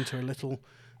send you into a little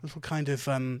kind of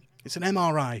it's an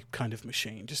MRI kind of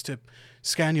machine just to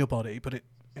scan your body, but it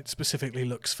specifically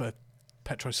looks for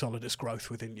petrosolidus growth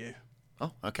within you.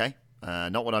 Oh, okay.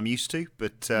 Not what I'm used to,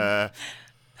 but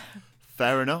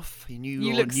fair enough.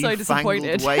 You look so newfangled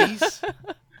disappointed. ways.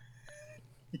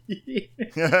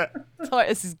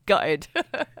 Titus is gutted.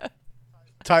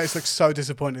 Titus looks so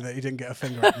disappointed that he didn't get a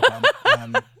finger up the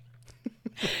bum.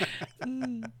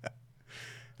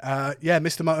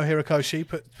 Mr. Moto Hirokoshi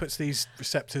puts these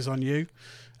receptors on you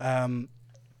and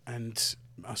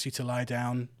asks you to lie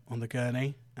down on the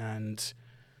gurney, and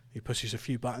he pushes a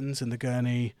few buttons and the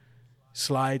gurney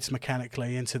slides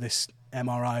mechanically into this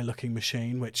MRI looking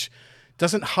machine, which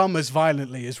doesn't hum as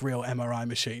violently as real MRI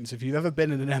machines. If you've ever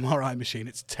been in an MRI machine,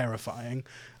 it's terrifying.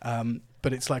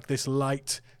 But it's like this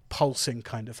light pulsing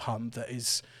kind of hum that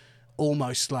is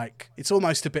almost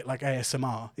a bit like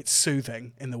ASMR. It's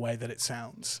soothing in the way that it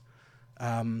sounds.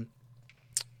 And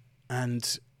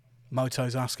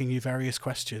Moto's asking you various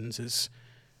questions as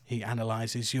he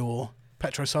analyzes your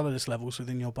petrosolidus levels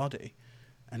within your body.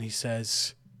 And he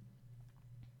says,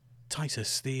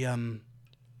 Titus,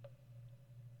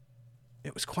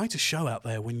 it was quite a show out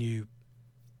there when you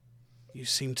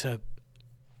seemed to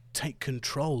take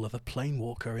control of a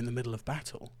planewalker in the middle of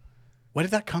battle. Where did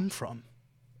that come from?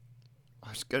 I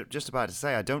was just about to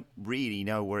say, I don't really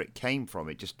know where it came from.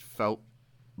 It just felt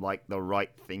like the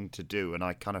right thing to do, and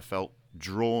I kind of felt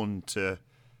drawn to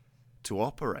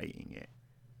operating it.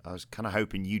 I was kind of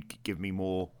hoping you'd give me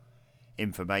more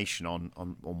information on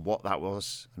what that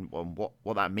was and on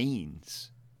what that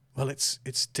means. Well, it's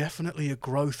definitely a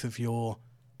growth of your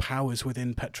powers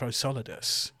within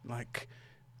Petrosolidus. Like,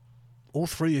 all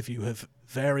three of you have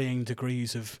varying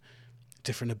degrees of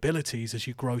different abilities as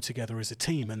you grow together as a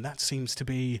team, and that seems to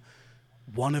be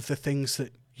one of the things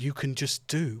that you can just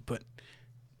do. But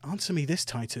answer me this,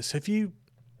 Titus. Have you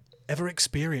ever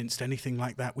experienced anything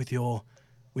like that with your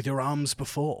arms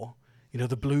before? You know,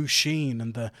 the blue sheen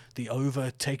and the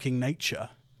overtaking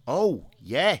nature. Oh,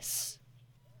 yes.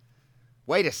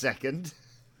 Wait a second.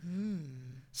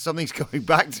 Something's coming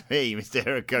back to me, Mr.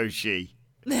 Hirakoshi.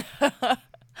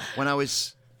 When I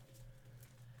was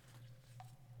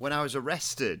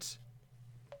arrested,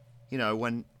 you know,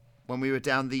 when we were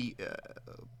down the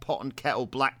Pot and Kettle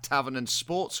Black Tavern and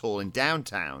Sports Hall in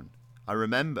downtown, I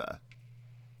remember.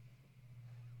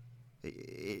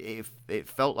 It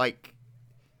felt like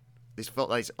this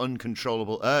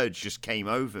uncontrollable urge just came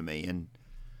over me, and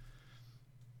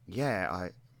yeah,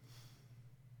 I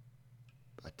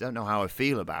don't know how I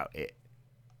feel about it.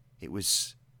 It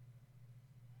was,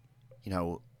 you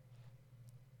know,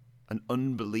 an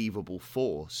unbelievable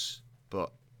force,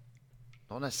 but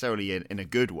not necessarily in a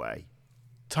good way.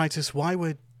 Titus, why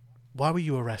were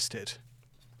you arrested?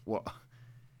 What?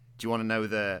 Do you want to know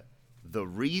the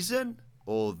reason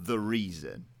or the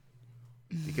reason?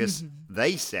 Because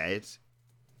they said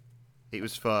it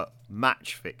was for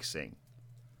match fixing.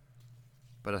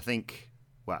 But I think,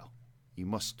 well, you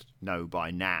must know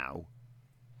by now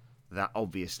that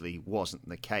obviously wasn't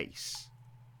the case.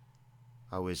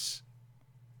 I was,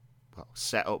 well,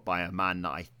 set up by a man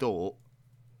that I thought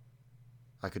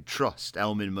I could trust,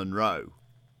 Elmin Monroe.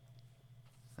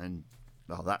 And,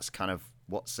 well, that's kind of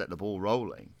what set the ball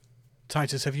rolling.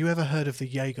 Titus, have you ever heard of the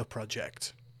Jaeger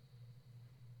Project?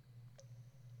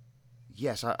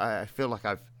 Yes, I feel like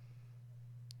I've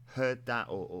heard that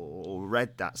or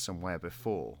read that somewhere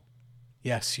before.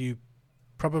 Yes, you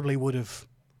probably would have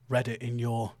read it in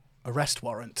your arrest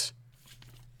warrant.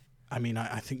 I mean,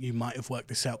 I think you might have worked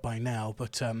this out by now,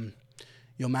 but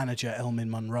your manager, Elmin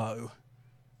Monroe,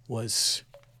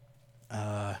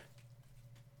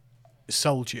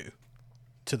 sold you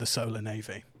to the Solar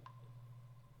Navy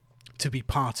to be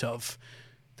part of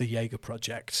the Jaeger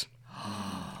Project.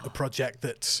 A project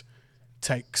that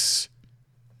takes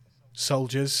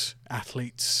soldiers,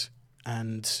 athletes,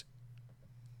 and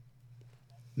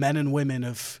men and women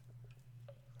of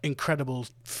incredible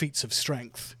feats of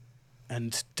strength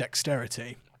and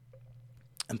dexterity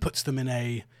and puts them in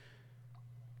a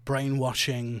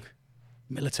brainwashing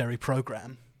military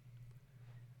program.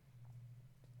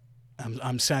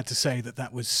 I'm sad to say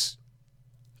that was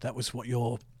what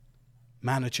your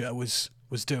manager was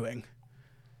doing.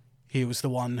 He was the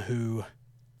one who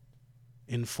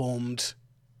informed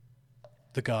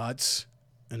the guards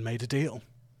and made a deal.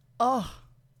 Oh.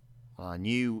 Well, I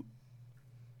knew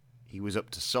he was up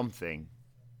to something,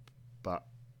 but,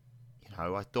 you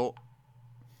know, I thought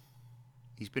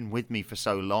he's been with me for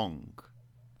so long.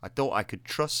 I thought I could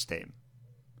trust him.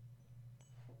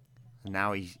 And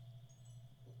now he's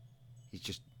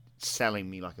just selling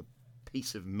me like a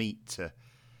piece of meat to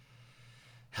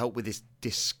help with this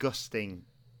disgusting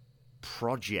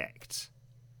project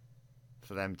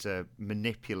for them to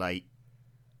manipulate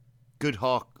good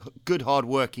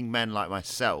hard-working men like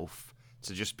myself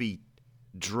to just be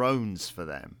drones for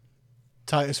them.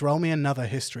 Titus, roll me another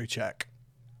history check.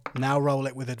 Now roll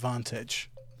it with advantage.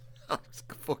 That's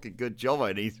a fucking good job,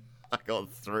 I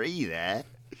got 3 there.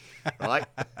 Right?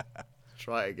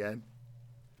 Try it again.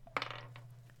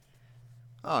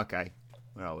 Oh, okay.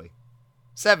 Where are we?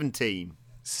 17.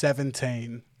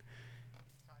 17.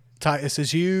 Titus,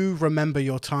 as you remember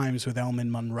your times with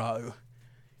Elmin Monroe,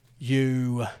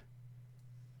 you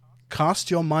cast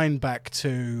your mind back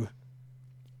to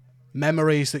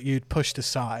memories that you'd pushed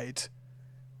aside,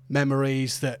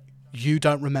 memories that you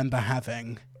don't remember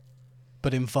having,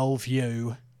 but involve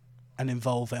you and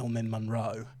involve Elmin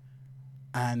Monroe.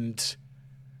 And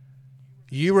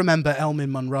you remember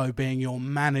Elmin Monroe being your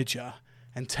manager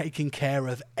and taking care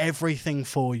of everything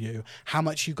for you, how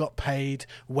much you got paid,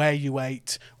 where you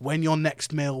ate, when your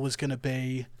next meal was going to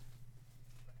be.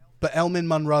 But Elmin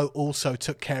Monroe also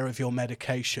took care of your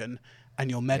medication and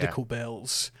your medical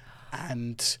bills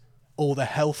and all the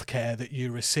health care that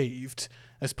you received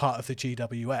as part of the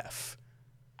GWF.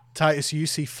 Titus, you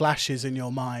see flashes in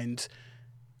your mind,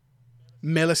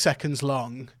 milliseconds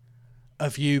long,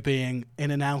 of you being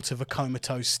in and out of a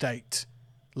comatose state,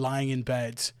 lying in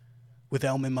bed with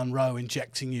Elmin Monroe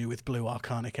injecting you with blue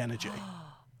arcanic energy.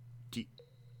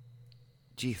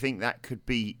 Do you think that could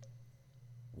be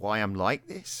why I'm like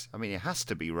this? I mean, it has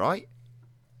to be, right?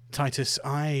 Titus,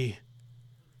 I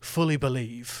fully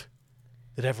believe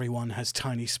that everyone has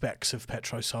tiny specks of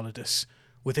Petrosolidus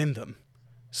within them.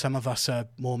 Some of us are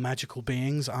more magical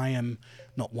beings. I am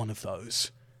not one of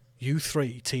those. You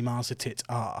three, Team Arzatit,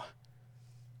 are.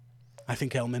 I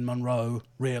think Elmin Monroe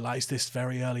realised this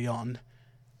very early on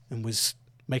and was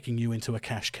making you into a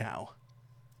cash cow.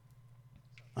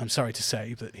 I'm sorry to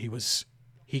say that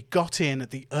he got in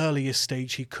at the earliest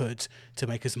stage he could to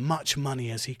make as much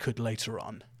money as he could later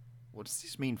on. What does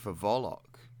this mean for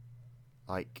Volok?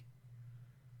 Like,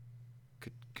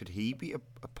 could he be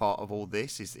a part of all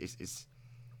this? Is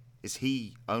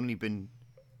he only been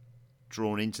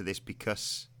drawn into this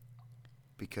because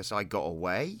I got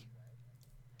away?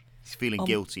 He's feeling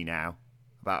guilty now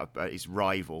about his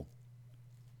rival.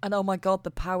 And oh my god,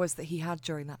 the powers that he had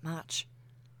during that match.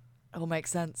 It all makes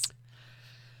sense.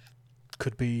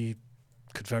 Could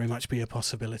very much be a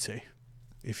possibility.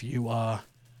 If you are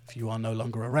no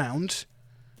longer around,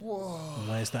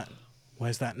 where's that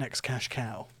next cash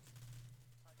cow?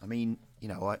 I mean,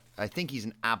 I think he's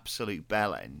an absolute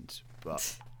bellend,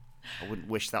 but I wouldn't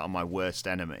wish that on my worst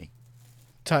enemy.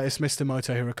 Titus, Mr.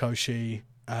 Moto Hirokoshi,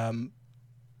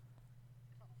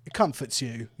 it comforts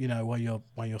you, while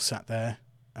you're sat there.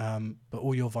 But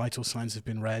all your vital signs have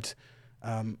been read.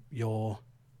 Your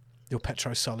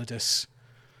Petrosolidus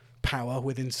power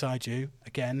within inside you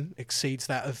again exceeds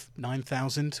that of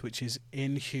 9,000, which is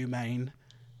inhumane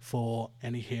for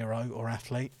any hero or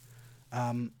athlete.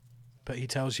 But he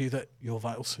tells you that your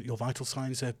vital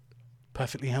signs are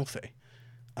perfectly healthy.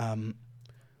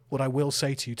 What I will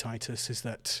say to you, Titus, is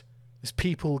that as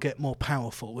people get more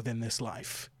powerful within this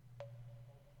life,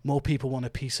 more people want a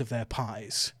piece of their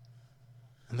pies.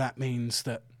 And that means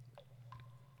that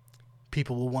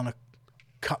people will want to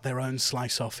cut their own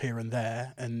slice off here and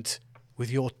there. And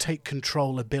with your take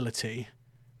control ability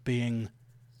being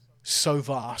so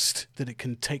vast that it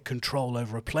can take control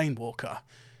over a planewalker,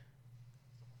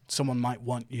 someone might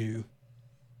want you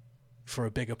for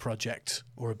a bigger project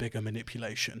or a bigger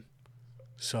manipulation.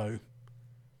 So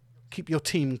keep your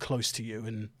team close to you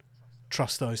and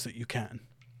trust those that you can.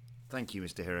 Thank you,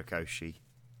 Mr. Hirokoshi.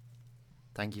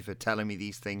 Thank you for telling me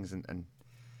these things and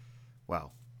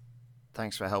well,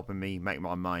 thanks for helping me make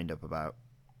my mind up about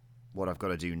what I've got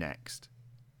to do next.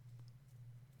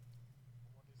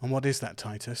 And what is that,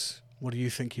 Titus? What do you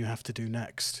think you have to do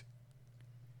next?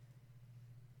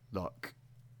 Look,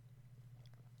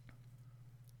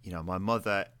 my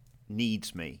mother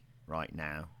needs me right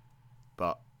now,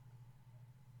 but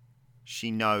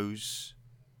she knows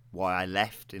why I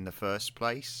left in the first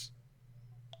place.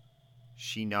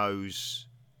 She knows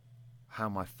how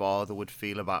my father would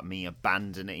feel about me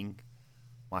abandoning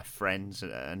my friends,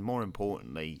 and more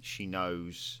importantly, she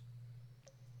knows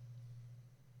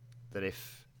that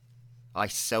if I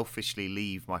selfishly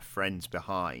leave my friends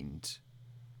behind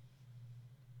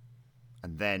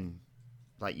and then,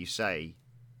 like you say,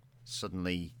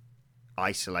 suddenly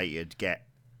isolated, get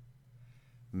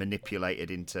manipulated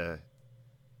into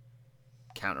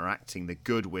counteracting the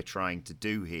good we're trying to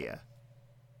do here,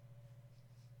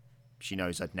 she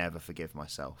knows I'd never forgive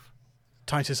myself.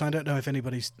 Titus, I don't know if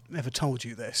anybody's ever told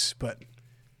you this, but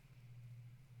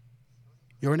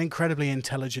you're an incredibly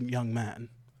intelligent young man.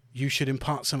 You should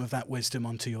impart some of that wisdom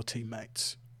onto your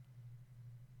teammates.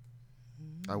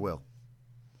 I will.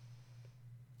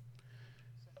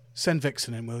 Send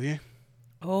Vixen in, will you?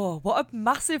 Oh, what a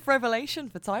massive revelation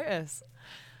for Titus.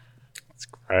 That's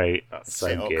great. That's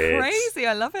so good. Crazy,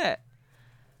 I love it.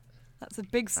 That's a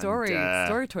big story. And,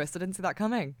 story twist. I didn't see that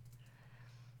coming.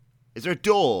 Is there a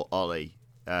door, Ollie?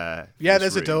 Yeah,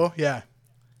 there's a door. Yeah.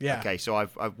 Okay, so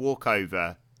I walk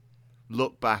over,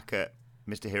 look back at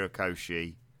Mr.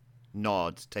 Hirokoshi,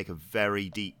 nod, take a very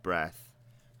deep breath,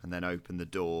 and then open the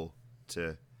door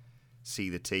to see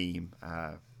the team.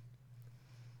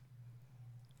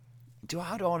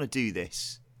 how do I want to do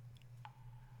this?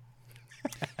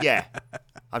 Yeah,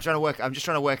 I'm just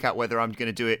trying to work out whether I'm going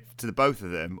to do it to the both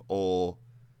of them, or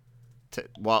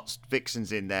whilst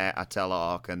Vixen's in there, I tell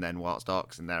Ark, and then whilst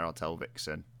Ark's in there, I'll tell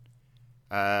Vixen.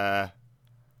 Yeah,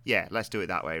 let's do it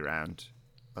that way round.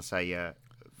 I'll say,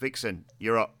 Vixen,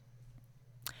 you're up.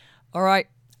 All right.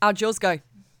 How'd yours go?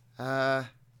 A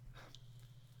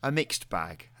mixed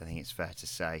bag, I think it's fair to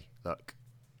say. Look,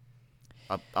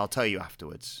 I'll tell you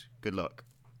afterwards. Good luck.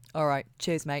 All right.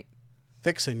 Cheers, mate.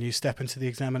 Vixen, you step into the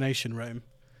examination room.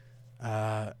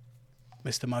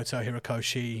 Mr. Moto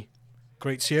Hirokoshi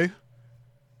greets you.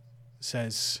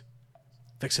 Says,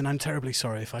 Vixen, I'm terribly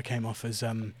sorry if I came off as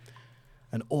an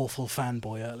awful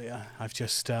fanboy earlier. I've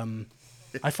just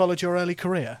I followed your early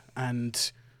career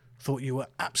and thought you were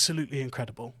absolutely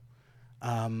incredible.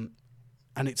 And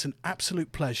it's an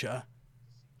absolute pleasure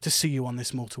to see you on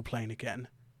this mortal plane again.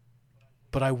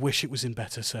 But I wish it was in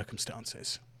better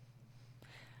circumstances.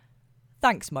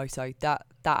 Thanks, Moto. That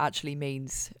actually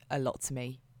means a lot to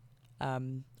me.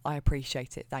 I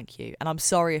appreciate it. Thank you. And I'm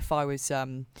sorry if I was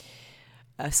a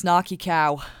snarky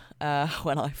cow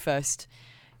when I first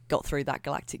got through that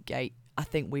galactic gate. I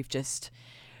think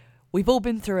we've all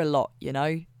been through a lot, you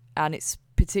know, and it's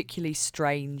particularly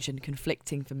strange and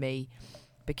conflicting for me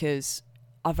because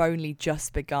I've only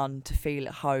just begun to feel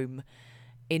at home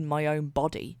in my own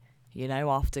body, you know,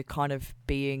 after kind of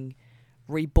being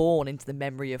reborn into the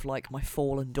memory of like my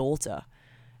fallen daughter.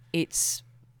 It's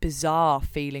bizarre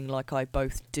feeling like I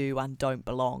both do and don't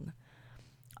belong.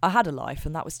 I had a life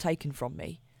and that was taken from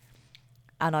me,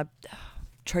 and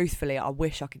truthfully I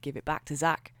wish I could give it back to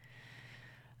Zach,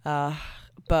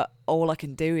 but all I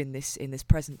can do in this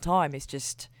present time is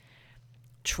just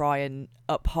try and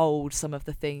uphold some of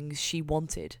the things she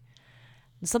wanted.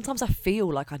 And sometimes I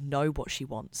feel like I know what she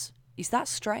wants. Is that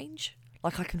strange?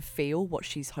 Like I can feel what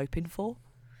she's hoping for?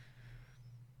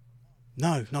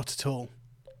 No, not at all.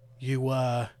 You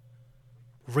were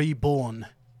reborn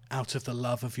out of the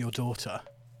love of your daughter.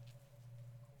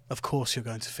 Of course you're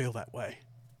going to feel that way.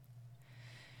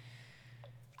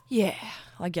 Yeah,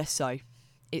 I guess so.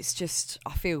 It's just,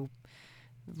 I feel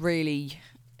really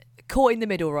caught in the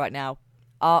middle right now.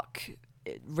 Ark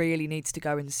really needs to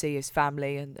go and see his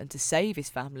family and to save his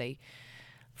family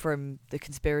from the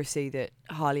conspiracy that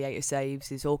Harley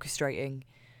Saves is orchestrating.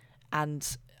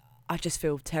 And I just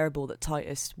feel terrible that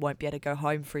Titus won't be able to go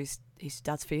home for his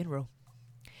dad's funeral.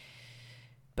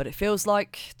 But it feels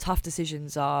like tough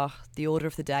decisions are the order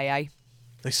of the day, eh?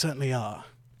 They certainly are.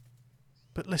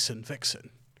 But listen, Vixen.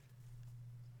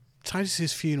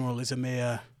 Titus's funeral is a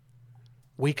mere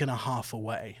week and a half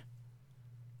away.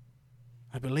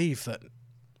 I believe that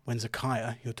when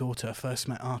Zakaya, your daughter, first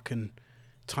met Ark and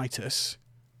Titus,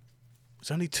 it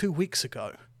was only 2 weeks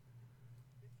ago.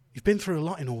 You've been through a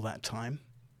lot in all that time.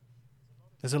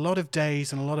 There's a lot of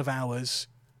days and a lot of hours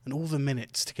and all the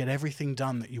minutes to get everything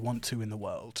done that you want to in the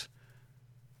world.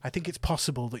 I think it's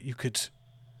possible that you could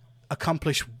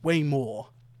accomplish way more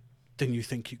than you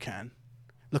think you can.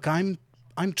 Look, I'm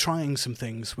trying some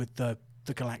things with the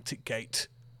Galactic Gate.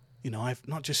 You know, I've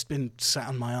not just been sat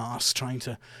on my arse trying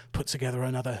to put together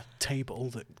another table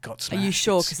that got smashed. Are you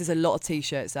sure? Because there's a lot of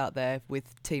T-shirts out there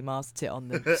with Team Master Tit on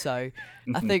them. So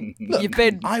I think Look, you've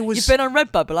been on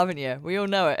Redbubble, haven't you? We all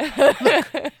know it.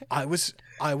 Look, I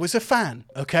was a fan,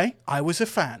 okay? I was a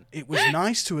fan. It was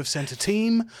nice to have sent a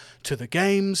team to the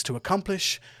games to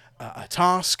accomplish a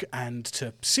task and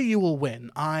to see you all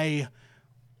win.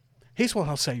 Here's what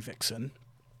I'll say, Vixen.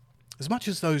 As much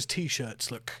as those T-shirts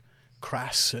look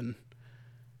crass and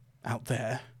out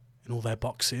there in all their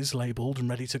boxes labelled and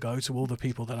ready to go to all the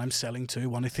people that I'm selling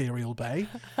to on Ethereal Bay,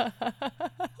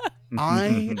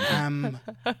 I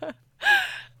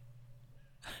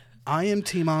am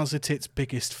Team Arzatit's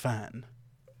biggest fan.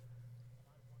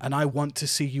 And I want to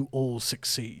see you all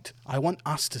succeed. I want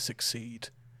us to succeed.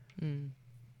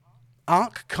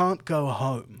 Ark can't go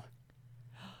home.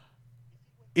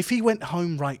 If he went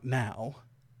home right now,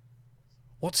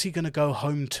 what's he going to go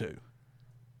home to?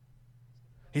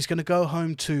 He's going to go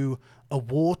home to a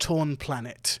war-torn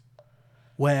planet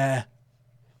where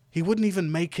he wouldn't even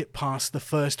make it past the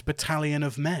first battalion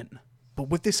of men. But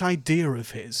with this idea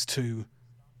of his to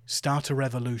start a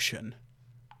revolution,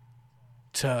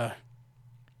 to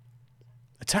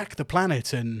attack the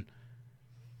planet and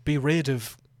be rid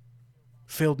of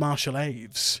Field Marshal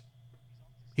Aves,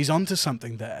 he's onto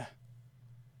something there.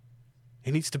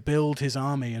 He needs to build his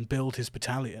army and build his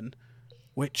battalion,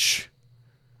 which,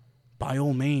 by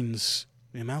all means,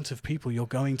 the amount of people you're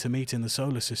going to meet in the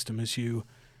solar system as you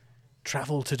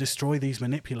travel to destroy these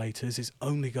manipulators is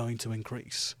only going to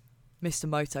increase. Mr.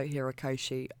 Moto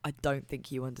Hirokoshi, I don't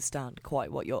think you understand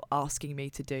quite what you're asking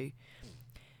me to do.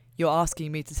 You're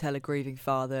asking me to tell a grieving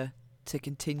father to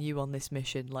continue on this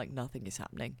mission like nothing is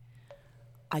happening.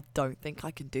 I don't think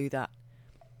I can do that.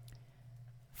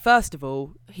 First of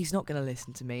all, he's not going to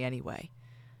listen to me anyway.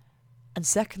 And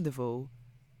second of all,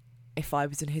 if I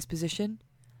was in his position,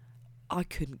 I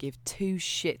couldn't give two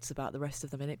shits about the rest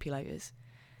of the manipulators.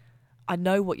 I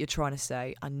know what you're trying to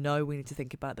say. I know we need to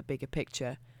think about the bigger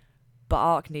picture. But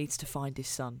Ark needs to find his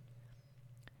son.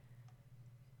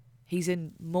 He's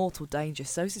in mortal danger,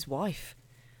 so's his wife.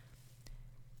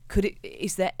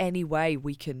 Is there any way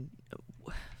we can...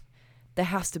 There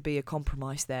has to be a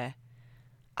compromise there.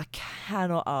 I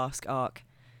cannot ask Ark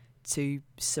to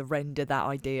surrender that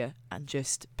idea and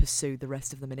just pursue the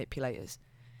rest of the manipulators.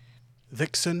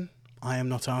 Vixen, I am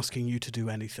not asking you to do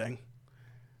anything.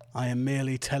 I am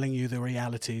merely telling you the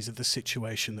realities of the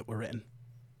situation that we're in.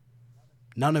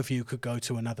 None of you could go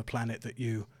to another planet that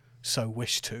you so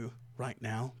wish to right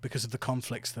now because of the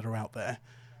conflicts that are out there.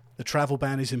 The travel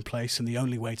ban is in place, and the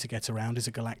only way to get around is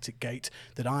a galactic gate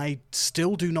that I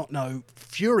still do not know,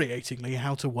 infuriatingly,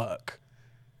 how to work.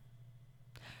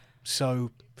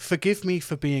 So, forgive me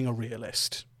for being a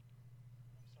realist.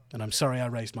 And I'm sorry I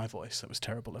raised my voice. That was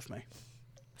terrible of me.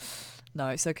 No,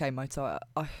 it's okay, Moto.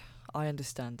 I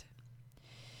understand.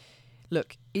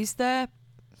 Look, is there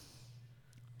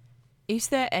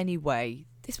any way...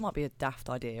 This might be a daft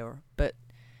idea, but...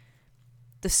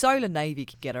 The Solar Navy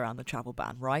can get around the travel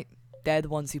ban, right? They're the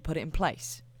ones who put it in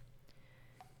place.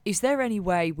 Is there any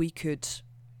way we could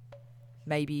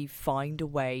maybe find a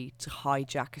way to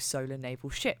hijack a solar naval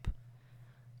ship?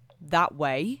 That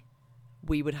way,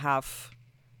 we would have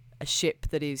a ship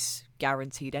that is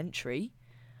guaranteed entry.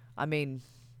 I mean,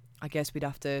 I guess we'd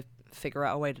have to figure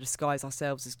out a way to disguise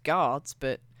ourselves as guards,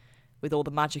 but with all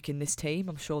the magic in this team,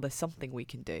 I'm sure there's something we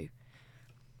can do.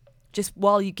 Just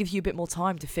while you give you a bit more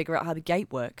time to figure out how the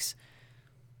gate works.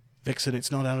 Vixen,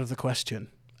 it's not out of the question.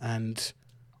 And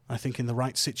I think in the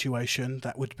right situation,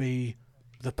 that would be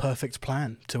the perfect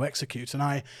plan to execute. And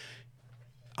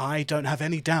I don't have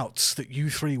any doubts that you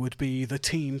three would be the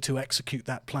team to execute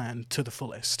that plan to the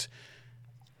fullest.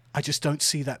 I just don't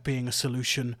see that being a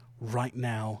solution right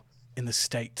now in the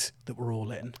state that we're all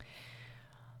in.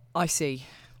 I see.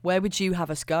 Where would you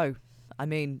have us go? I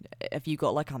mean, have you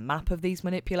got like a map of these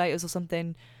manipulators or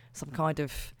something? Some kind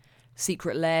of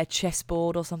secret lair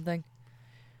chessboard or something?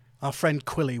 Our friend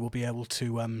Quilly will be able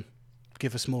to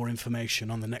give us more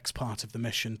information on the next part of the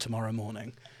mission tomorrow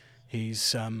morning.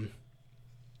 He's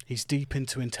deep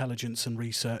into intelligence and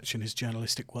research in his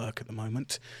journalistic work at the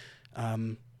moment.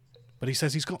 But he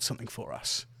says he's got something for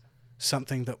us.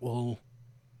 Something that will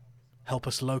help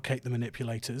us locate the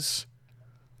manipulators,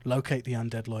 locate the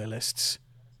undead loyalists,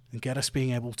 and get us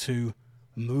being able to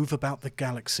move about the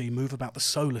galaxy, move about the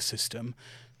solar system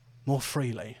more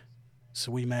freely, so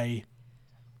we may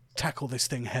tackle this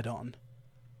thing head on.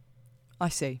 I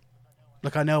see.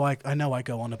 Look, I know I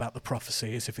go on about the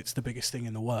prophecy as if it's the biggest thing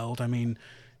in the world. I mean,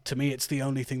 to me, it's the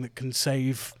only thing that can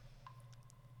save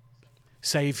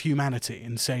humanity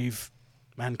and save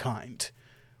mankind.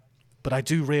 But I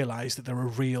do realise that there are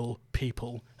real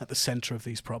people at the centre of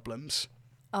these problems.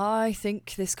 I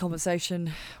think this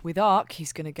conversation with Ark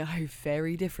is going to go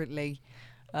very differently.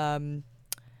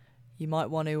 You might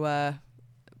want to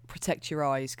protect your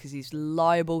eyes because he's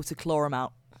liable to claw him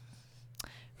out.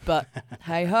 But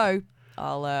hey ho,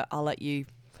 I'll let you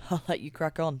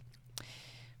crack on.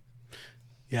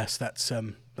 Yes, that's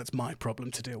my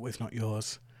problem to deal with, not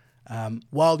yours.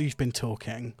 While you've been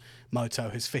talking, Moto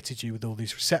has fitted you with all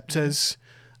these receptors.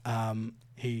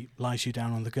 He lies you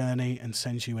down on the gurney and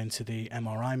sends you into the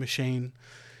MRI machine.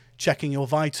 Checking your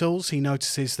vitals, he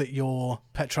notices that your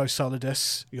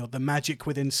Petrosolidus, the magic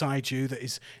within inside you that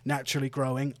is naturally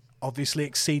growing, obviously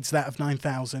exceeds that of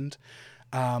 9,000.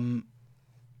 And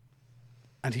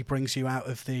he brings you out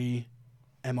of the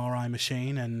MRI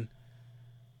machine and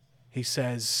he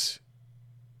says,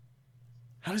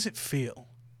 "How does it feel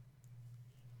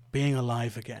being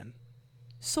alive again?"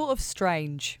 Sort of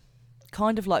strange.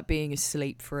 Kind of like being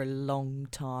asleep for a long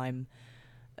time.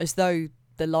 As though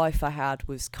the life I had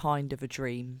was kind of a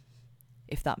dream,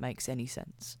 if that makes any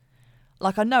sense.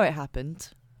 Like, I know it happened.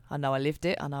 I know I lived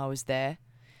it. I know I was there.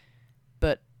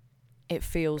 But it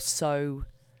feels so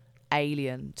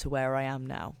alien to where I am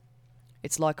now.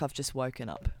 It's like I've just woken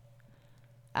up.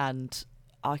 And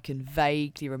I can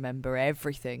vaguely remember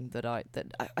everything that I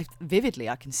vividly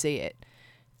I can see it.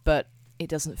 But it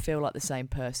doesn't feel like the same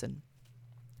person.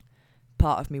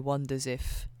 Part of me wonders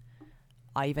if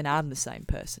I even am the same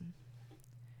person.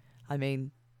 I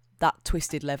mean, that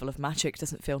twisted level of magic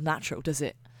doesn't feel natural, does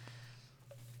it?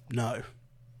 No.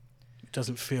 It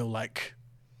doesn't feel like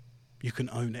you can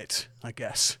own it, I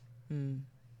guess.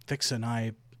 Vixen,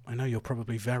 I know you're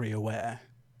probably very aware,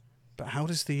 but how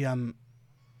does the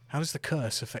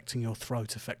curse affecting your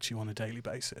throat affect you on a daily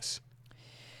basis?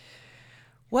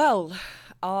 Well,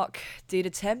 Ark did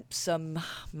attempt some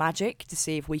magic to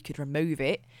see if we could remove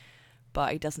it,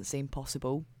 but it doesn't seem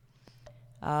possible.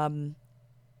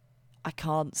 I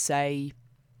cannot say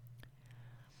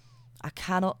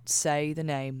the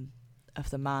name of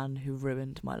the man who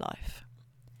ruined my life.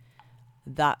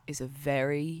 That is a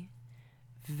very,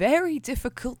 very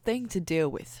difficult thing to deal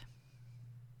with.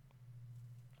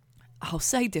 I'll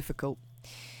say difficult.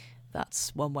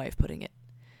 That's one way of putting it.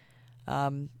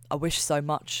 I wish so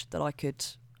much that I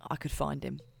could find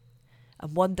him.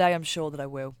 And one day I'm sure that I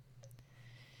will.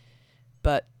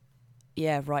 But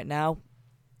yeah, right now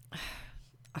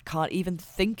I can't even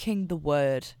thinking the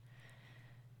word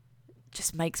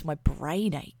just makes my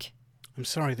brain ache. I'm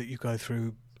sorry that you go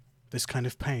through this kind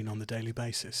of pain on the daily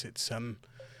basis. It's a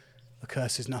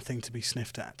curse is nothing to be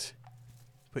sniffed at.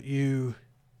 But you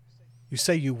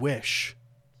say you wish.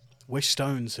 Wish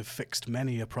stones have fixed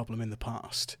many a problem in the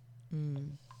past.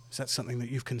 Is that something that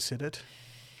you've considered?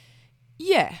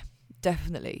 Yeah,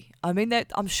 definitely. I mean,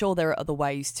 I'm sure there are other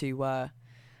ways to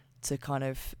kind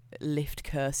of lift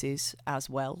curses as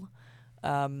well.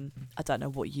 I don't know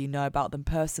what you know about them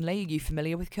personally. Are you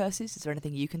familiar with curses? Is there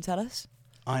anything you can tell us?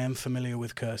 I am familiar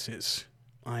with curses.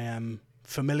 I am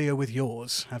familiar with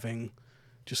yours, having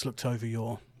just looked over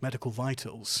your medical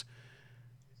vitals.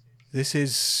 This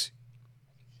is,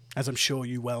 as I'm sure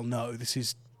you well know, this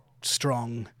is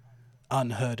strong,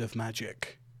 unheard of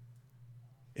magic.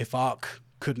 If Ark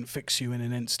couldn't fix you in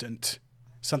an instant,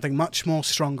 something much more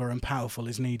stronger and powerful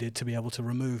is needed to be able to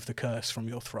remove the curse from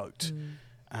your throat.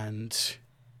 And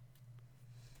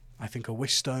I think a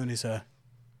wish stone is a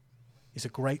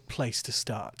great place to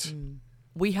start.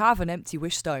 We have an empty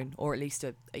wish stone, or at least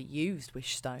a used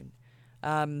wish stone.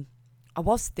 I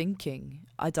was thinking,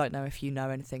 I don't know if you know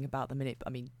anything about the I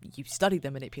mean, you studied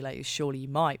the manipulators, surely you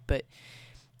might, but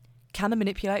can the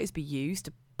manipulators be used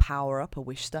to power up a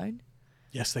wish stone?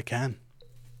 Yes, they can.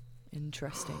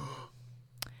 Interesting.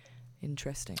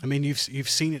 I mean, you've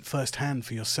seen it firsthand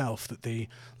for yourself that the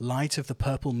light of the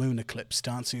purple moon eclipse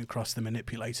dancing across the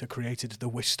manipulator created the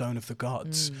wish stone of the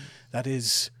gods. That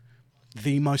is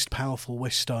the most powerful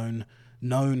wish stone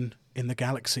known in the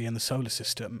galaxy and the solar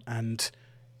system, and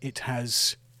it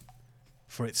has,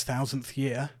 for its 1000th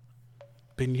year,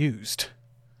 been used.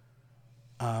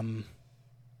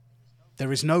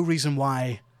 There is no reason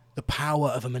why the power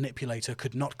of a manipulator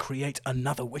could not create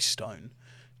another wish stone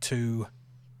to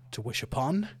wish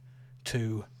upon,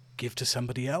 to give to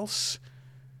somebody else.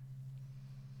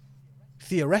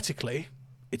 Theoretically,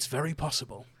 it's very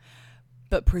possible.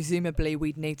 But presumably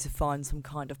we'd need to find some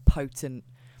kind of potent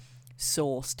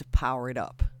source to power it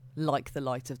up, like the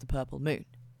light of the purple moon.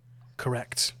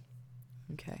 Correct.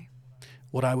 Okay.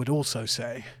 What I would also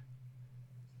say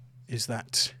is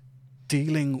that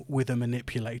dealing with a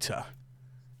manipulator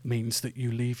means that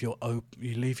you leave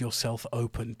yourself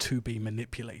open to be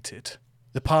manipulated.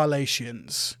 The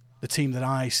Parlatians, the team that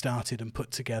I started and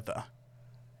put together,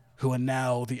 who are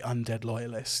now the undead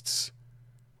loyalists,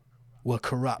 were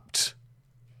corrupt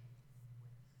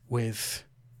with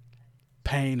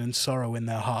pain and sorrow in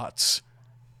their hearts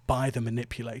by the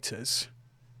manipulators.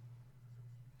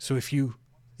 So if you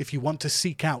want to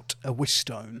seek out a wish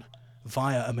stone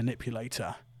via a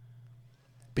manipulator,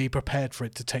 be prepared for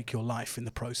it to take your life in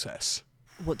the process.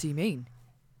 What do you mean?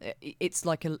 It's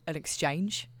like an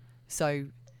exchange? So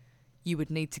you would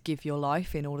need to give your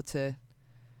life in order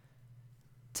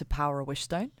to power a wish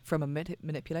stone from a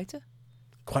manipulator?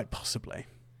 Quite possibly.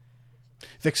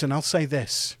 Vixen, I'll say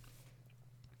this.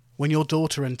 When your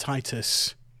daughter and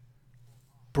Titus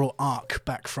brought Ark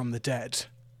back from the dead,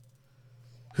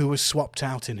 who was swapped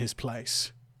out in his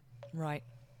place? Right.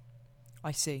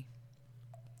 I see.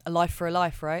 A life for a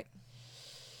life, right?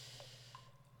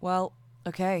 Well,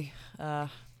 okay.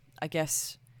 I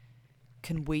guess,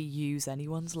 can we use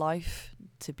anyone's life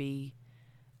to be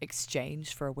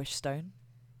exchanged for a wish stone?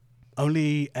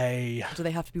 Only Do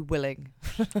they have to be willing?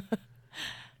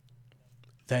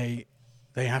 They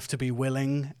have to be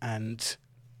willing and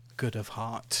good of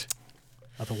heart.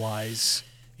 Otherwise,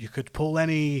 you could pull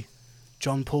any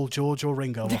John, Paul, George or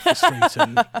Ringo off the street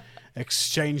and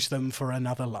exchange them for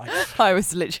another life. I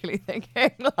was literally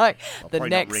thinking, like, the probably not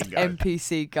next Ringo.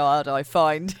 NPC guard I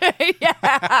find.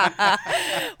 Yeah.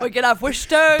 We're going to have wish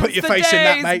stones. Put your for face in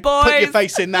that, days, mate. Boys. Put your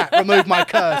face in that. Remove my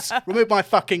curse. Remove my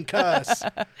fucking curse.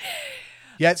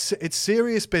 Yeah, it's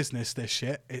serious business, this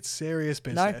shit. It's serious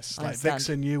business. I Like understand.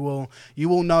 Vixen, you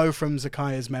will know from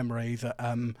Zakaya's memory that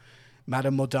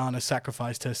Madame Morgana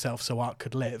sacrificed herself so Ark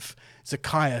could live.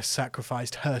 Zakaya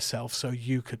sacrificed herself so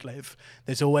you could live.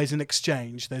 There's always an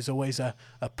exchange. There's always a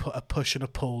push and a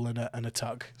pull and a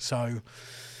tug. So,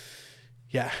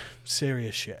 yeah,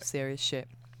 serious shit. Serious shit.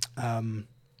 Moto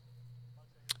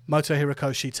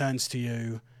Hirokoshi turns to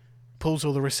you, pulls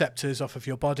all the receptors off of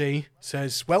your body,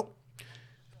 says, well,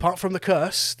 apart from the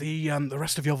curse, the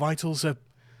rest of your vitals are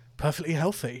perfectly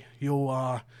healthy. You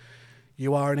are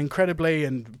an incredibly,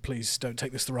 and please don't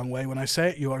take this the wrong way when I say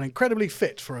it, you are incredibly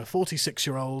fit for a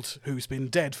 46-year-old who's been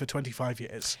dead for 25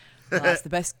 years. Well, that's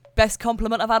the best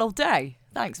compliment I've had all day.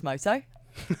 Thanks, Moto.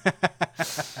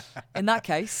 In that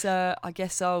case, I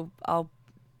guess I'll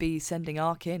be sending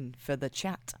Ark in for the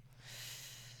chat.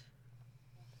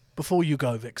 Before you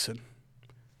go, Vixen,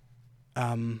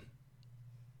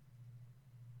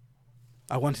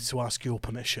 I wanted to ask your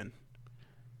permission.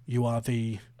 You are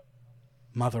the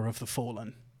mother of the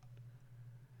fallen.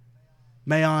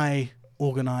 May I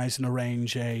organise and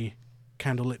arrange a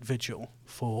candlelit vigil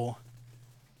for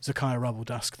Zakaya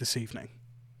Rubbledusk this evening?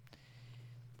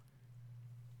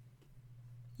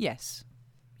 Yes,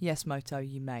 Moto,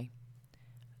 you may.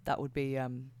 That would be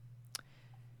an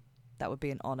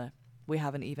honour. We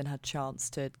haven't even had chance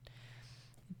to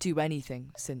do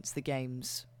anything since the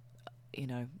games. You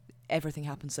know, everything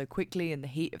happened so quickly in the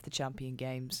heat of the Champion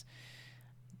Games.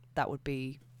 That would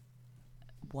be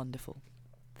wonderful.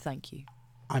 Thank you.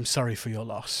 I'm sorry for your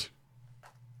loss.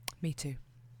 Me too.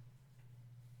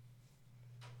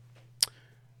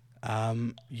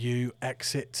 You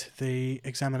exit the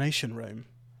examination room.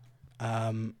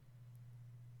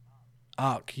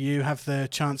 Ark, you have the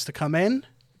chance to come in,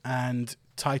 and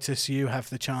Titus, you have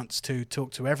the chance to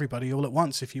talk to everybody all at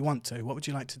once if you want to. What would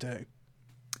you like to do?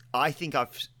 I think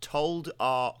I've told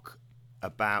Ark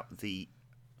about the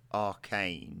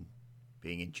arcane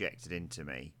being injected into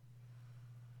me,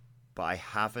 but I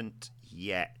haven't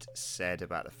yet said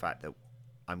about the fact that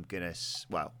I'm gonna,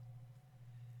 well,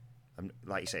 I'm,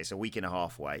 like you say, it's a week and a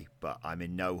half away, but I'm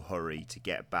in no hurry to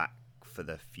get back for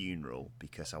the funeral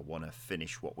because I want to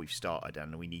finish what we've started,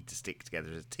 and we need to stick together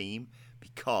as a team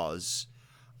because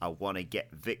I want to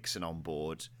get Vixen on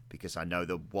board, because I know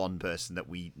the one person that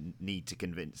we need to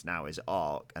convince now is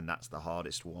Ark, and that's the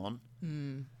hardest one.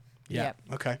 Yeah.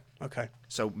 Yep. Okay.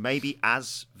 So maybe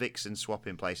as Vixen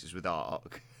swapping places with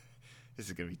Ark, this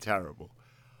is going to be terrible.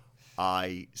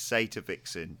 I say to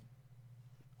Vixen,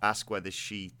 ask whether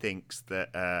she thinks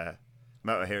that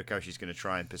Moto Hirokoshi is going to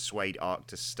try and persuade Ark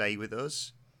to stay with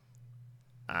us.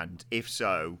 And if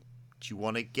so, do you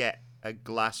want to get a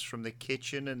glass from the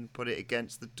kitchen and put it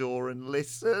against the door and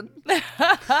listen? Are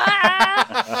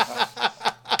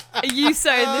you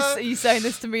saying this? Are you saying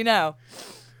this to me now?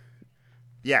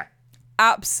 Yeah.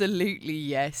 Absolutely,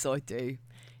 yes, I do.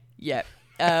 Yeah.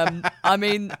 I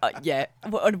mean, yeah,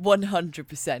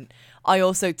 100%. I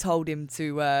also told him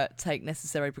to take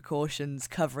necessary precautions,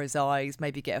 cover his eyes,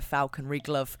 maybe get a falconry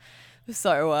glove.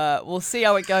 So we'll see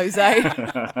how it goes, eh?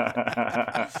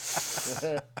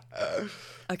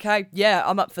 Okay, yeah,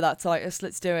 I'm up for that, Titus.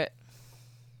 Let's do it.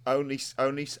 Only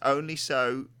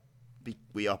so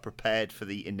we are prepared for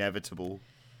the inevitable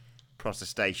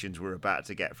protestations we're about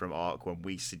to get from Ark when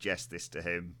we suggest this to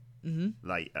him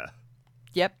later.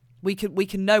 Yep, we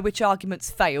can know which arguments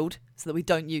failed so that we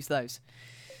don't use those.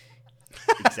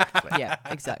 Exactly. Yeah,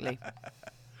 exactly.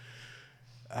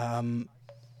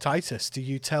 Titus, do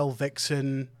you tell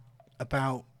Vixen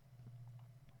about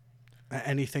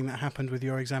anything that happened with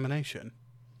your examination?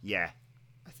 Yeah,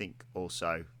 I think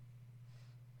also.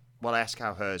 Well, I ask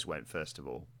how hers went first of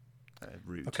all.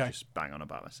 Rude to just bang on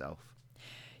about myself.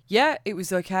 Yeah, it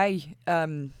was okay.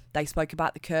 They spoke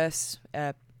about the curse.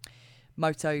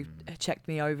 Moto checked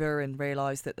me over and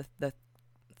realised that the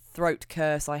throat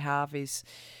curse I have is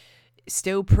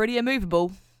still pretty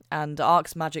immovable, and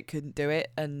Ark's magic couldn't do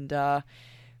it, and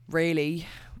really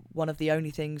one of the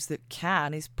only things that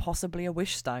can is possibly a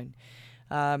wish stone.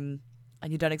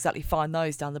 And you don't exactly find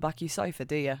those down the back of your sofa,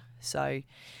 do you? So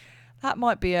that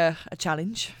might be a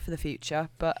challenge for the future.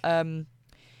 But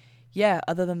yeah,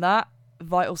 other than that,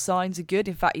 vital signs are good.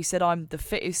 In fact, he said I'm the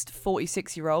fittest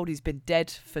 46-year-old who's been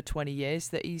dead for 20 years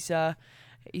that he's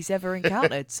ever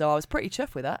encountered. So I was pretty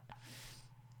chuffed with that.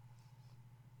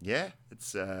 Yeah,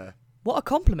 it's what a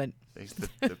compliment. It's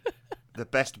the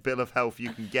best bill of health you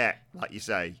can get, like you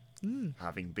say,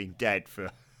 having been dead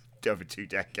for over 2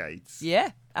 decades.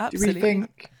 Yeah, absolutely.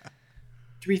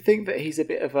 Do we think that he's a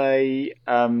bit of a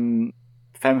femme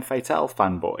fatale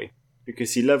fanboy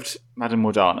because he loved Madame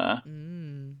Morgana,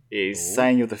 is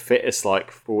saying you're the fittest,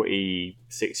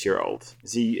 46-year-old.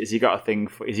 Has he got a thing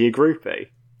for? Is he a groupie?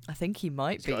 I think he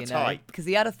might be, got a type. because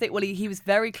he had a thing. Well, he was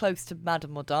very close to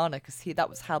Madame Morgana because that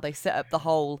was how they set up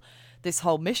this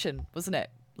whole mission, wasn't it?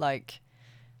 Like,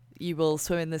 you will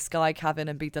swim in the sky cavern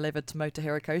and be delivered to Moto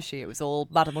Hirikoshi. It was all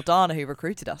Madame Morgana who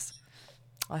recruited us.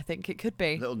 I think it could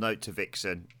be. Little note to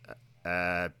Vixen: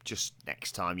 just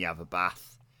next time you have a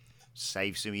bath,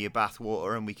 save some of your bath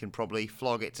water, and we can probably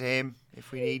flog it to him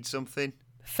if we need something.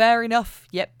 Fair enough.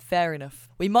 Yep, fair enough.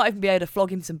 We might even be able to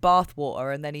flog him some bath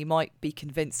water, and then he might be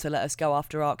convinced to let us go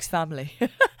after Ark's family.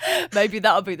 Maybe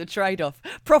that'll be the trade-off.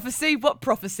 Prophecy? What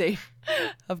prophecy?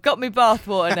 I've got me bath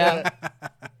water now.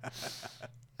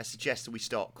 I suggest that we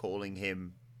start calling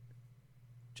him,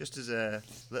 just as a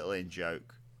little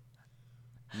in-joke,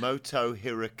 Moto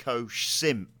Hirikoshi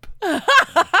Simp. Wow!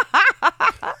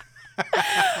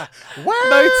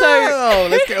 Moto.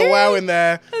 Let's get a wow in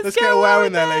there. Let's get a wow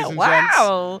in there, ladies and gents.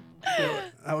 Wow.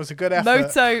 That was a good effort.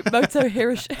 Moto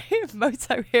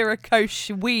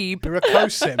Hirikoshi Weeb.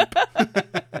 Hirikoshi Simp.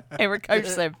 Hirikoshi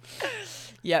Simp.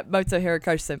 Yeah, Moto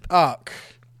Hirikoshi Simp. Ark,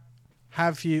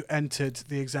 have you entered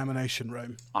the examination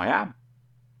room? I am.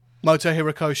 Moto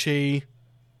Hirikoshi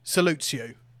salutes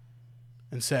you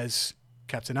and says,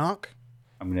 Captain Ark.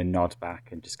 I'm going to nod back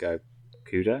and just go,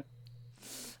 Kuda.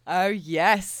 Oh,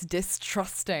 yes,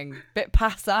 distrusting. Bit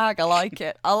passag, I like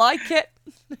it. I like it.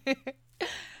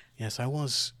 Yes, I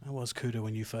was Kuda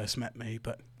when you first met me,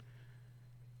 but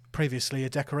previously a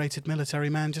decorated military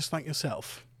man just like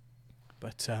yourself.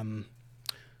 But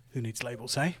who needs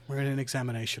labels, eh? We're in an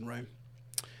examination room.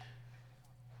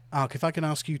 Ark, if I can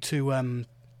ask you to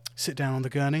sit down on the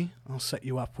gurney, I'll set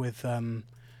you up with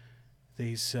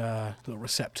these little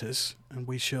receptors, and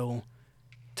we shall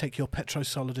take your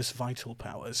Petrosolidus vital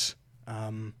powers.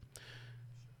 I'm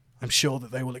sure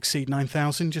that they will exceed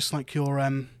 9,000, just like your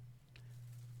other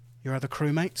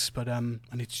crewmates, but I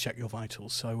need to check your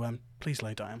vitals, so please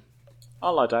lay down.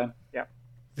 I'll lie down, yeah.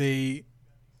 The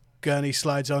gurney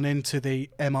slides on into the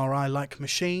MRI-like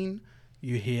machine.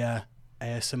 You hear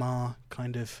ASMR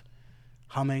kind of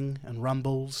humming and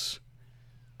rumbles,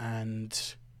 and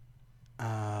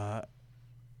the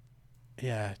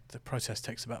process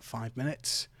takes about 5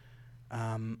 minutes.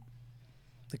 The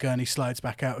gurney slides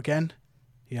back out again.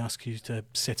 He asks you to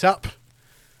sit up.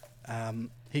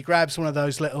 He grabs one of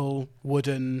those little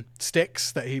wooden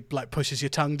sticks that he pushes your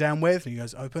tongue down with, and he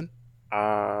goes, open.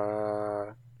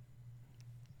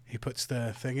 He puts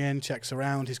the thing in, checks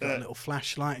around. He's got a little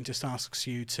flashlight and just asks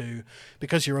you to,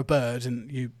 because you're a bird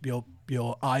and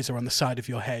your eyes are on the side of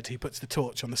your head, he puts the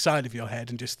torch on the side of your head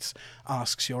and just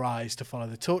asks your eyes to follow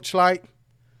the torchlight.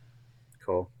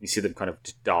 Cool. You see them kind of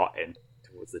just darting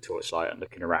towards the torchlight and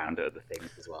looking around at the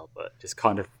things as well, but just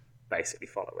kind of basically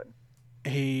following.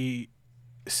 He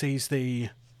sees the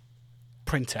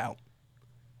printout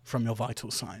from your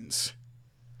vital signs.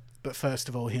 But first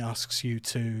of all, he asks you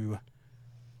to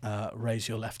raise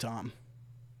your left arm.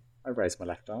 I raise my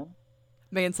left arm.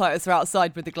 Me and Titus are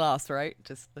outside with the glass, right?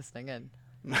 Just listening in.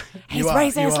 He's You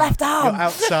raising his left arm. You're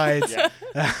outside.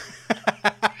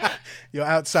 You're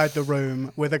outside the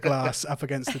room with a glass up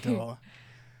against the door.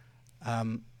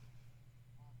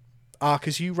 Ark,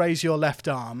 as you raise your left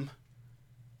arm,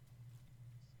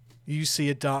 you see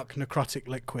a dark necrotic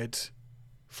liquid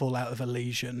fall out of a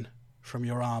lesion from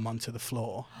your arm onto the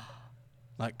floor,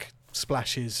 like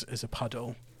splashes as a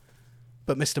puddle.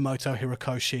 But Mr. Moto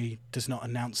Hirikoshi does not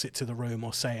announce it to the room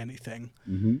or say anything.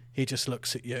 Mm-hmm. He just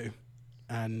looks at you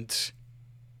and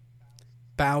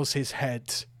bows his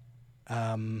head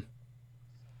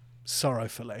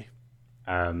sorrowfully.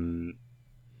 Can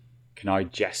I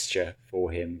gesture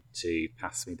for him to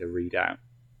pass me the readout?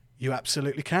 You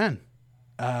absolutely can.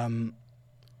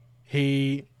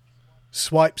 He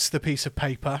swipes the piece of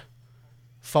paper,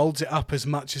 folds it up as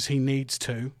much as he needs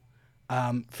to,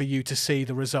 for you to see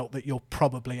the result that you're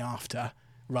probably after,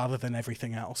 rather than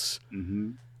everything else.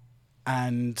 Mm-hmm.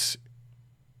 And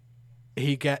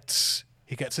he gets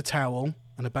a towel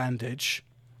and a bandage,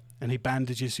 and he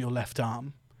bandages your left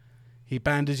arm. He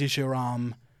bandages your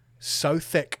arm so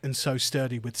thick and so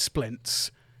sturdy with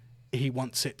splints, he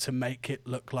wants it to make it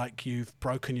look like you've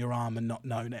broken your arm and not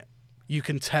known it. You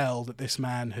can tell that this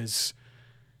man has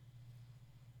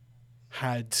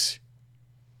had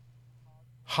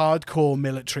hardcore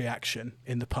military action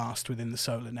in the past within the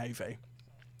Solar Navy.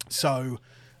 So,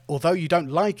 although you don't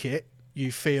like it,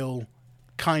 you feel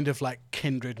kind of like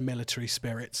kindred military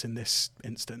spirits in this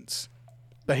instance.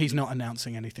 But he's not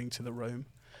announcing anything to the room.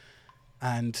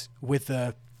 And with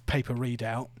the paper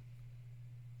readout,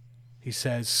 he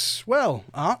says, well,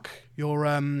 Ark, you're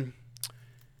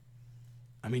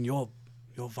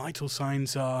Your vital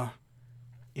signs are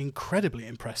incredibly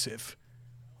impressive.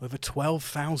 Over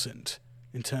 12,000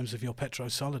 in terms of your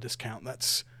Petrosolidus count.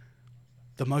 That's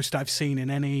the most I've seen in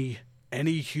any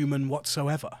human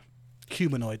whatsoever.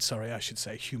 Humanoid, sorry, I should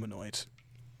say humanoid.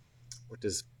 What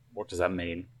does that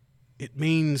mean? It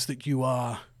means that you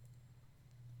are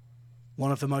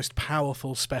one of the most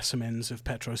powerful specimens of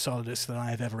Petrosolidus that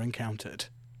I have ever encountered.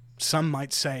 Some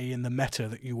might say in the meta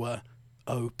that you were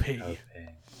OP.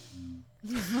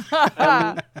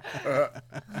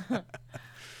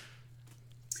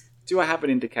 Do I have an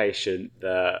indication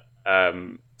that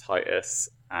Titus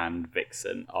and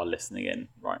Vixen are listening in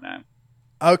right now?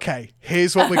 Okay,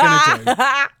 here's what we're going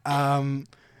to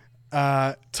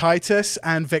do. Titus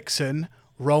and Vixen,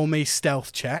 roll me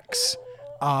stealth checks.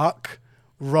 Ark,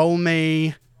 roll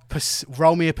me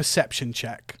a perception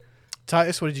check.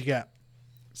 Titus, what did you get?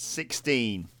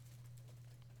 16.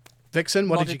 Vixen,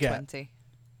 what did you Modded get? 20.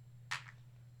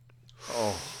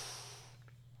 Oh.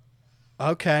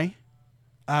 Okay.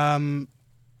 Can't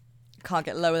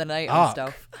get lower than an 8 on Ark.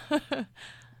 stealth.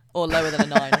 Or lower than a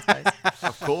 9, I suppose.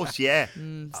 Of course, yeah.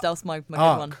 Stealth's my good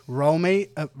Ark, one. roll me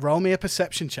a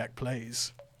perception check,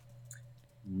 please.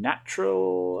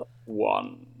 Natural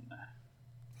 1.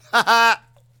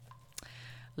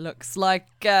 Looks like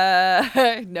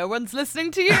no one's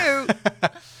listening to you.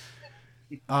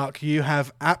 Ark, you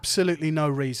have absolutely no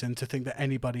reason to think that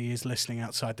anybody is listening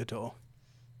outside the door.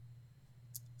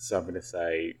 So I'm going to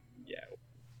say, yeah,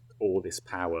 all this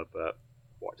power, but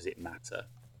what does it matter?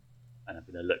 And I'm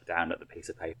going to look down at the piece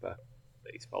of paper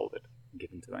that he's folded and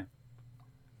given to me.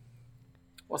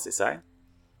 What's it say?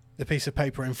 The piece of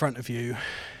paper in front of you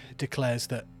declares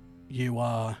that you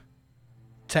are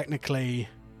technically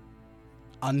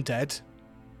undead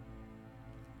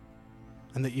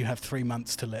and that you have 3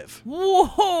 months to live.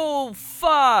 Whoa,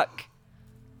 fuck.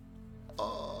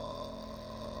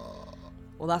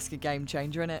 Well, that's a game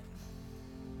changer, isn't it?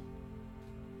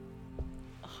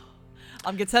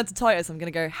 I'm going to turn to Titus. I'm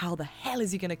going to go, how the hell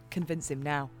is he going to convince him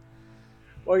now?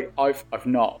 Well, I've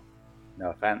not, no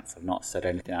offence, I've not said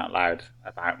anything out loud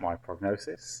about my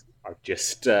prognosis. I've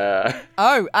just...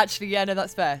 Oh, actually, yeah, no,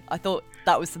 that's fair. I thought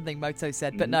that was something Moto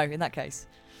said, but no, in that case.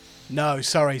 No,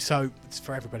 sorry. So it's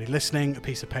for everybody listening. A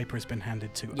piece of paper has been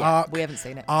handed to Yeah, Ark. we haven't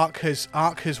seen it. Ark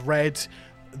has read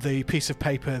the piece of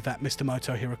paper that Mr.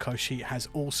 Moto Hirokoshi has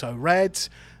also read.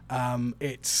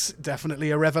 It's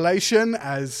definitely a revelation,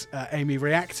 as Amy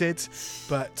reacted,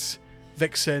 but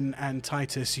Vixen and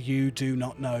Titus, you do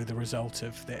not know the result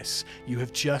of this. You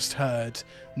have just heard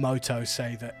Moto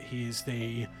say that he is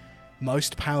the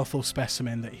most powerful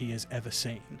specimen that he has ever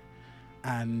seen.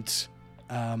 And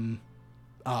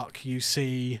Ark, you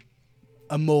see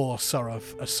a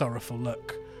sorrowful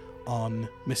look on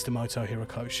Mr. Moto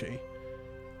Hirokoshi.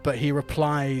 But he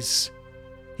replies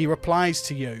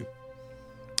to you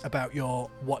about your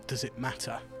 "what does it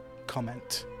matter"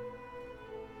 comment.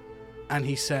 And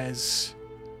he says,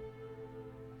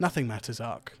 "Nothing matters,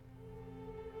 Ark.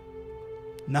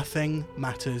 Nothing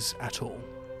matters at all.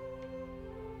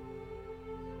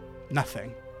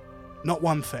 Nothing. Not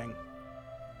one thing.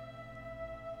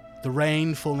 The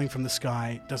rain falling from the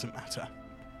sky doesn't matter.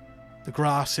 The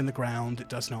grass in the ground, it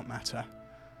does not matter.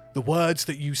 The words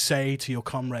that you say to your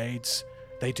comrades,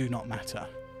 they do not matter.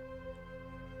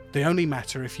 They only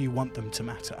matter if you want them to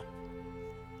matter.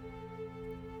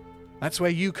 That's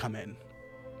where you come in.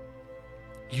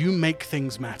 You make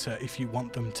things matter if you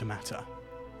want them to matter.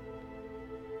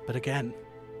 But again,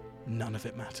 none of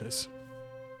it matters."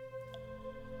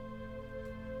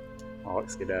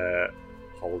 Mark's going to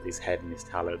hold his head in his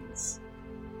talons.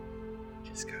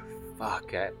 Just go,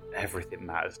 fuck it. Everything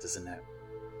matters, doesn't it?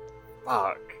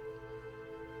 Fuck.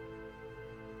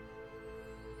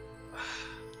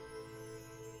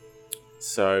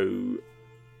 So,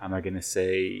 am I going to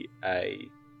see a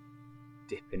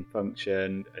dip in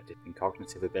function, a dip in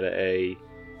cognitive ability?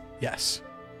 Yes,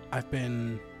 I've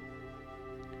been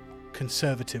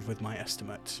conservative with my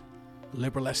estimate.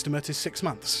 Liberal estimate is 6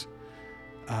 months.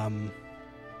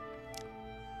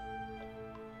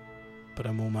 But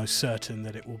I'm almost certain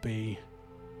that it will be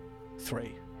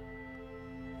 3.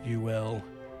 You will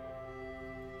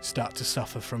start to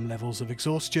suffer from levels of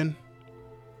exhaustion.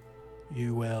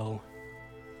 You will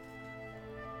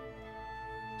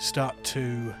start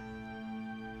to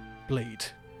bleed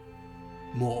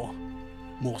more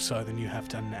so than you have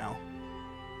done now.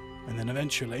 And then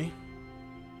eventually,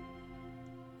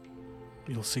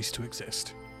 you'll cease to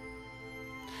exist.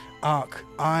 Ark,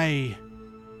 I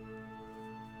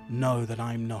know that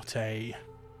I'm not the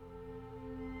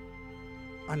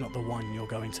one you're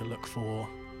going to look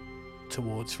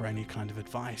towards for any kind of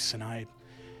advice, and I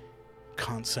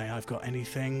can't say I've got any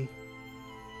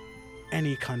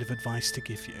kind of advice to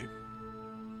give you.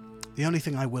 The only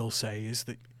thing I will say is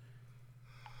that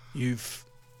you've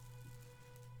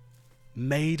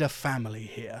made a family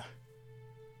here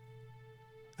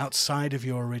outside of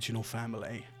your original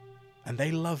family, and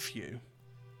they love you.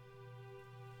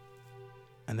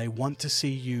 And they want to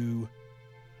see you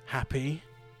happy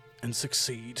and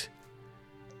succeed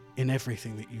in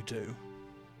everything that you do.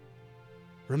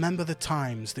 Remember the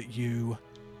times that you,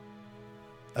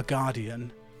 a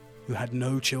guardian who had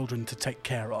no children to take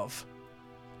care of,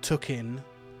 took in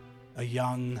a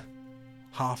young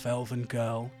half-elven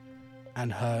girl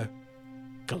and her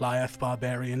Goliath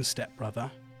barbarian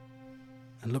stepbrother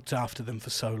and looked after them for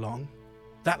so long.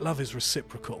 That love is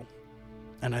reciprocal,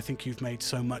 and I think you've made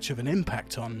so much of an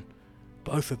impact on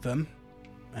both of them,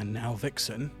 and now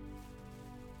Vixen,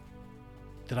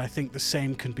 that I think the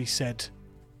same can be said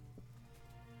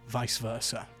vice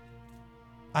versa.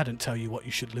 I don't tell you what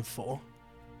you should live for.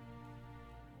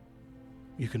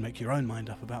 You can make your own mind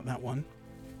up about that one.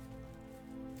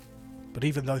 But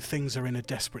even though things are in a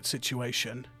desperate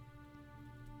situation,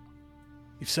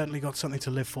 you've certainly got something to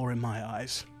live for in my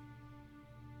eyes.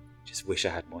 Just wish I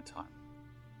had more time.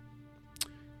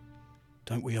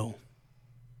 Don't we all?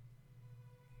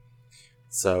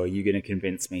 So are you going to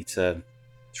convince me to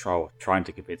trying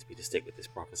to convince me to stick with this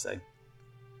prophecy?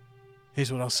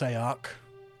 Here's what I'll say, Ark.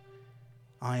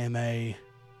 I am a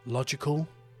logical,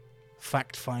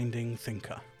 fact-finding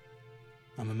thinker.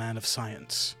 I'm a man of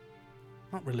science.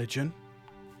 Not religion.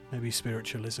 Maybe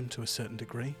spiritualism to a certain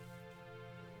degree.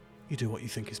 You do what you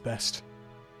think is best.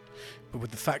 But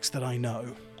with the facts that I know,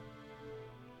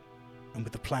 and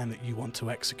with the plan that you want to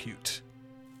execute,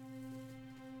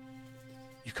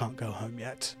 you can't go home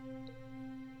yet.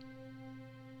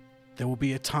 There will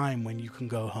be a time when you can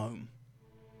go home.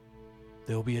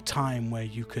 There will be a time where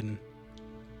you can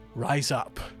rise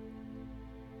up,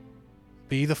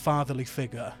 be the fatherly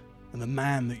figure and the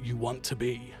man that you want to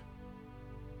be.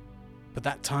 But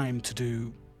that time to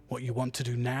do what you want to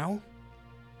do now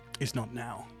is not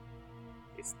now.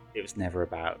 It was never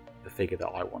about the figure that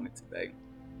I wanted to be.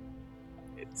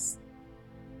 It's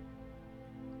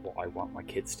what I want my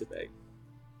kids to be.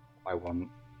 I want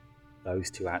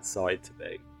those two outside to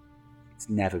be. It's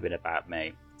never been about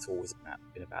me. It's always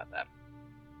been about them.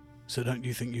 So don't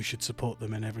you think you should support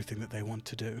them in everything that they want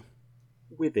to do?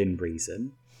 Within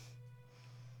reason.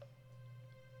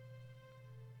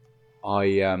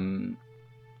 I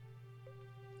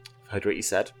heard what you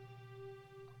said.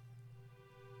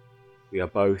 We are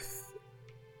both,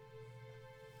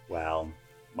 well,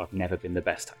 I've never been the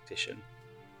best tactician.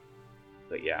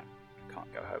 But yeah, I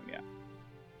can't go home yet.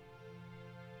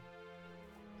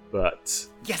 But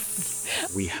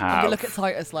Yes! we I'm have gonna look at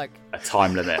Titus like, a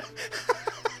time limit.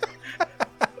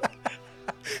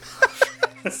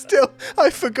 Still, I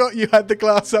forgot you had the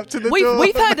glass up to the door.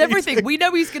 we've heard Amazing. everything. We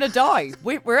know he's gonna die.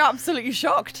 We're absolutely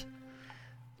shocked.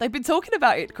 They've been talking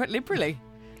about it quite liberally.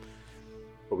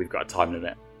 But we've got a time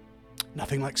limit.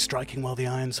 Nothing like striking while the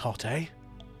iron's hot, eh?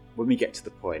 When we get to the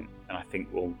point, and I think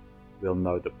we'll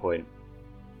know the point,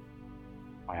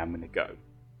 I am going to go.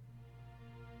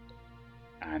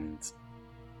 And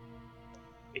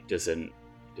it doesn't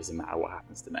matter what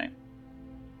happens to me.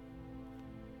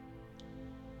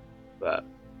 But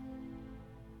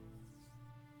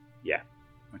yeah,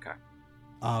 okay.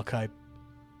 Okay.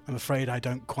 I'm afraid I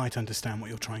don't quite understand what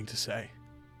you're trying to say.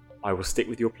 I will stick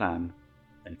with your plan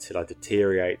until I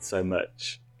deteriorate so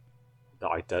much that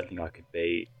I don't think I could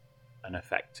be an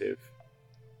effective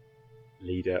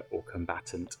leader or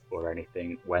combatant or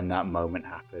anything. When that moment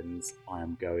happens, I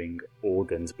am going all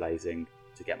guns blazing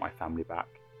to get my family back.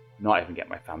 Not even get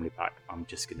my family back, I'm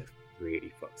just going to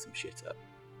really fuck some shit up.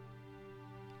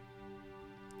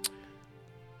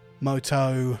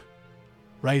 Moto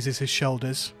raises his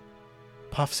shoulders,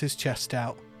 puffs his chest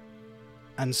out,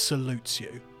 and salutes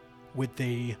you with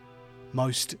the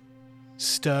most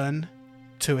stern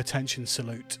to attention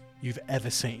salute you've ever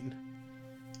seen.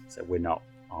 So we're not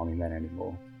army men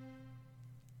anymore.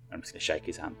 I'm just going to shake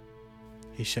his hand.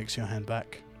 He shakes your hand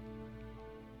back.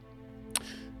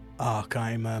 Ark,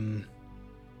 I'm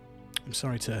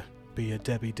sorry to be a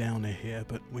Debbie Downer here,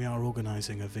 but we are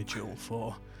organising a vigil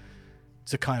for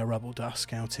Zakaya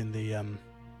Rubbledusk out in the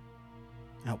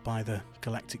out by the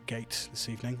Galactic Gate this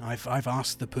evening. I've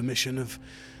asked the permission of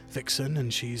Vixen,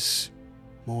 and she's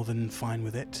more than fine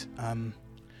with it.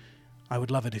 I would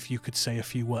love it if you could say a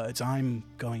few words. I'm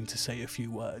going to say a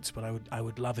few words, but I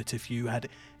would love it if you had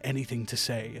anything to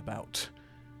say about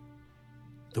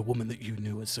the woman that you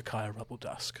knew as Zakaya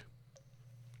Rubbledusk.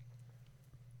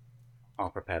 I'll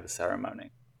prepare the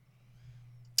ceremony.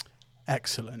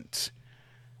 Excellent.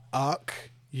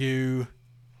 Ark, you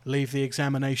leave the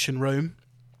examination room,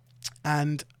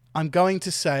 and I'm going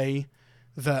to say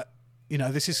that,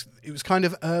 it was kind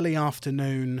of early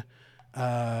afternoon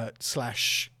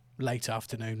slash late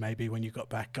afternoon, maybe, when you got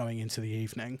back going into the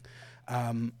evening.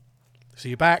 So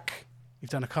you're back,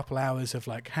 you've done a couple hours of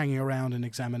hanging around in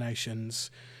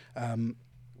examinations.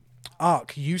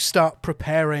 Ark, you start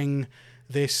preparing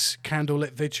this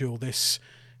candlelit vigil, this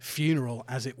funeral,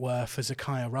 as it were, for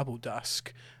Zakiah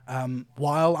Rubbledusk.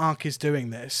 While Ark is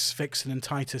doing this, Vixen and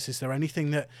Titus, is there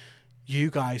anything that you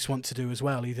guys want to do as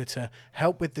well, either to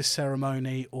help with this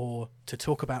ceremony or to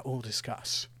talk about or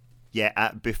discuss?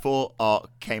 Yeah, before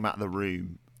Ark came out of the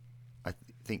room, I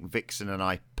think Vixen and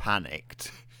I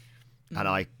panicked, and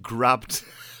I grabbed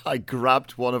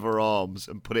one of her arms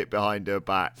and put it behind her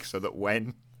back so that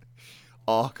when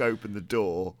Ark opened the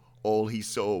door, all he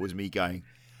saw was me going,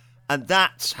 and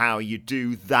that's how you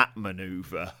do that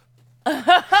manoeuvre.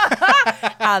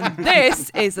 And this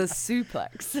is a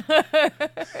suplex.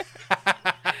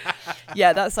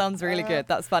 Yeah, that sounds really good.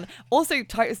 That's fun. Also,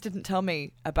 Titus didn't tell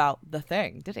me about the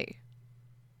thing, did he?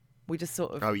 We just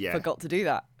sort of forgot to do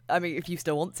that. I mean, if you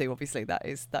still want to, obviously that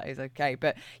is okay.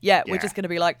 But yeah, we're just going to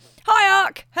be like, "Hi,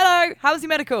 Ark. Hello. How's your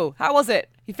medical? How was it?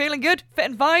 You feeling good? Fit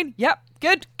and fine? Yep.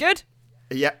 Good. Good.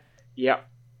 Yep. Yep.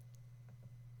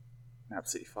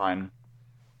 Absolutely fine.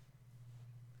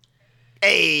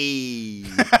 Hey,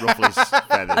 ruffle his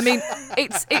feathers. I mean,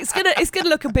 it's gonna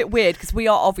look a bit weird because we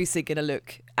are obviously gonna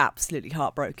look absolutely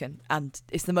heartbroken, and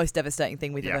it's the most devastating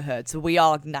thing we've ever heard. So we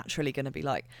are naturally gonna be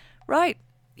like, right,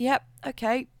 yep,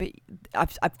 okay. But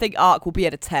I think Ark will be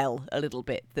able to tell a little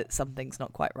bit that something's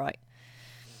not quite right.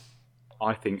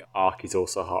 I think Ark is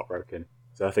also heartbroken.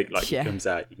 So I think he comes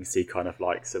out, you can see kind of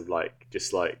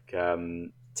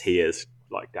tears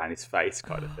down his face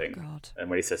kind of thing. God. And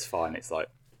when he says fine, it's like,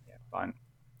 yeah, fine.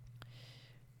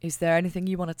 Is there anything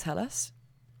you want to tell us?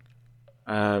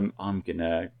 I'm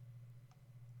gonna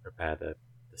prepare the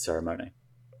ceremony.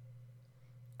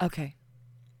 Okay.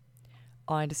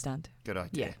 I understand. Good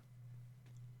idea. Yeah.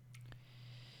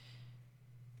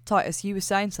 Titus, you were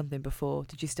saying something before.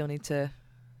 Did you still need to...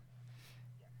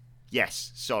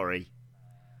 Yes, sorry.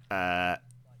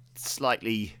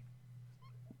 Slightly...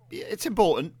 It's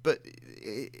important, but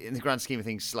in the grand scheme of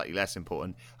things, slightly less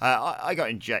important. I got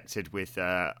injected with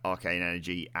arcane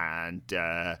energy, and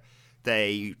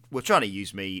they were trying to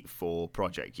use me for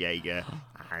Project Jaeger,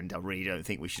 and I really don't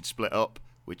think we should split up,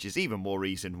 which is even more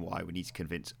reason why we need to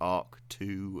convince Ark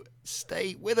to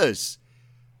stay with us.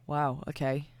 Wow,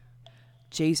 okay.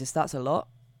 Jesus, that's a lot.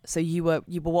 So you were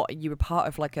what? You were part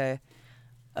of a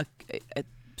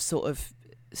sort of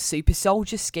super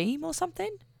soldier scheme or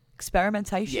something?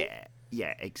 Experimentation?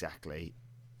 Yeah, exactly.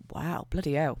 Wow,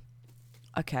 bloody hell.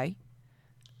 Okay.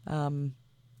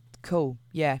 Cool.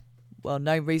 Yeah. Well,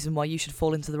 no reason why you should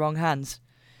fall into the wrong hands.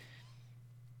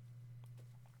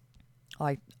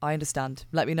 I understand.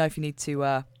 Let me know if you need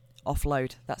to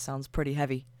offload. That sounds pretty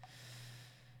heavy.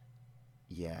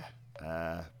 Yeah.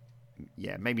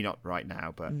 Maybe not right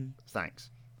now, but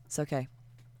thanks. It's okay.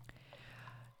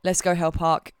 Let's go help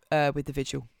Ark with the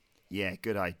vigil. Yeah,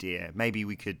 good idea. Maybe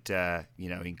we could,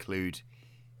 include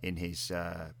in his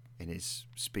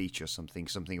speech or something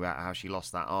about how she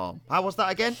lost that arm. How was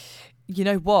that again? You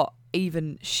know what?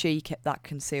 Even she kept that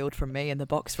concealed from me in the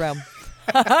box realm.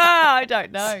 I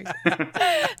don't know.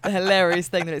 The hilarious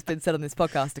thing that it's been said on this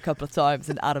podcast a couple of times,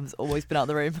 and Adam's always been out of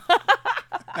the room.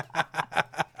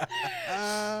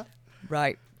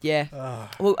 Right. Yeah.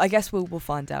 Well, I guess we'll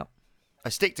find out. I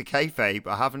stick to kayfabe.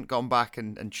 I haven't gone back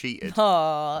and cheated.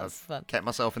 Oh, that's fun. Kept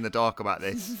myself in the dark about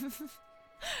this.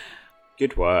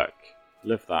 Good work.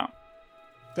 Love that.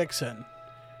 Vixen,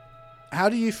 how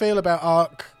do you feel about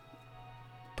Ark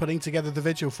putting together the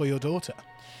vigil for your daughter?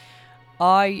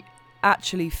 I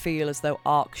actually feel as though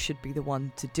Ark should be the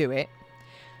one to do it.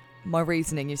 My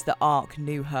reasoning is that Ark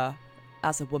knew her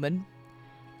as a woman,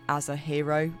 as a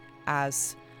hero,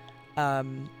 as a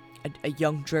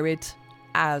young druid,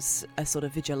 as a sort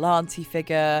of vigilante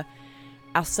figure,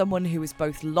 as someone who was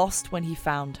both lost when he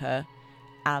found her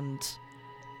and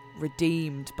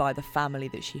redeemed by the family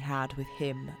that she had with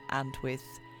him and with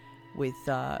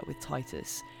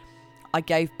Titus. I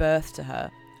gave birth to her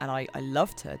and I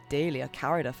loved her dearly. I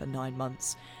carried her for 9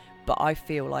 months, but I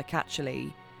feel like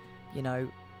actually,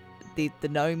 the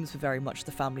gnomes were very much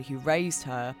the family who raised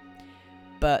her,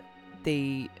 but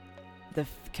the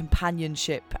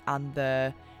companionship and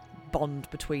the bond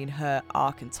between her,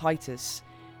 Ark, and Titus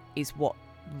is what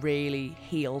really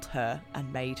healed her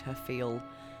and made her feel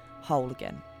whole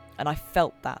again. And I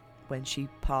felt that when she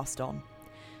passed on.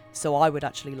 So I would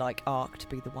actually like Ark to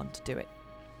be the one to do it.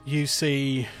 You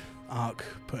see Ark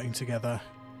putting together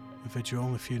a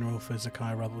vigil, a funeral for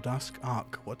Zakai Rubbledusk.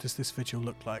 Ark, what does this vigil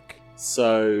look like?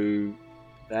 So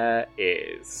there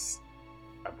is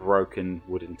a broken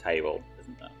wooden table,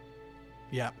 isn't there?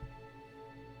 Yeah.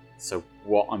 So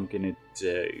what I'm going to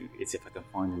do is, if I can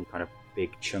find any kind of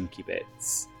big chunky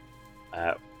bits,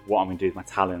 what I'm going to do with my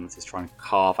talons is try and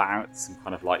carve out some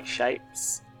kind of like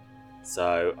shapes.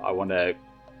 So I want to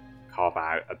carve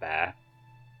out a bear,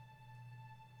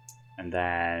 and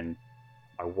then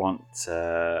I want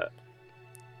to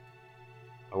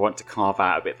carve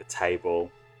out a bit of the table,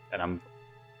 and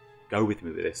go with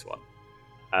me with this one.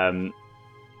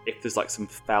 If there's like some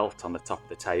felt on the top of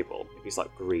the table, if it's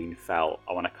like green felt,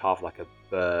 I want to carve like a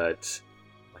bird,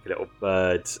 like a little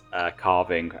bird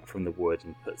carving from the wood,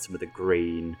 and put some of the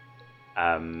green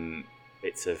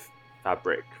bits of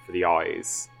fabric for the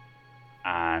eyes.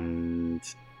 And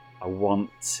I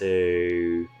want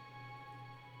to...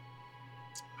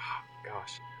 Oh,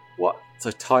 gosh. What? So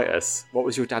Titus, what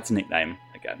was your dad's nickname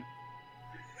again?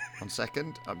 1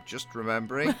 second, I'm just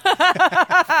remembering.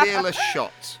 Fearless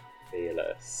Shot.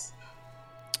 Fearless.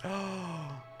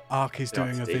 Ark is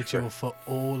doing a That's vigil different. for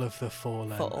all of the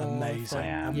fallen. For all of Amazing,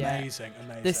 them. amazing.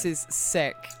 This is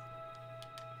sick.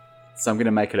 So I'm going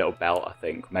to make a little belt, I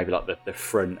think. Maybe like the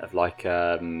front of like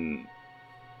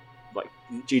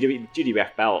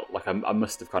GWF belt. Like I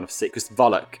must have kind of seen, because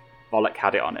Volok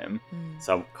had it on him.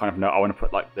 So I'm kind of I want to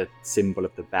put like the symbol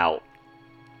of the belt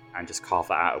and just carve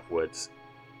that out of wood.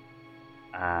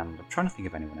 And I'm trying to think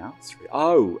of anyone else.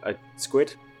 Oh, a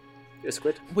squid. A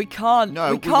squid. We can't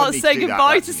wouldn't need say to do that.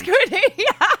 goodbye That to needs- Squiddy.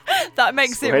 That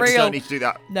makes Squids it You real. don't need to do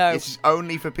that. No. This is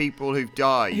only for people who've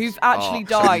died. Who've actually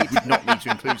So died. you would not need to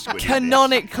include Squid in this.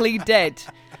 Canonically dead.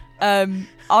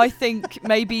 I think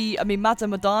maybe,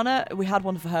 Madame Madonna, we had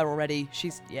one for her already.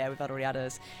 We've already had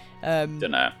hers. Don't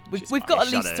know. We've got at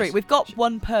fine. least Shadows. 3. We've got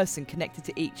one person connected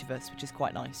to each of us, which is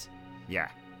quite nice. Yeah.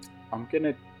 I'm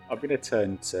gonna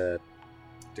turn to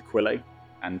Quilly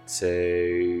and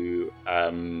to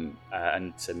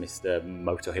Mr.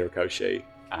 Moto Hirokoshi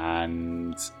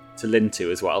and to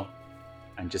Lintu as well,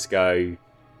 and just go.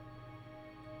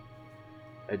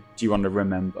 Do you want to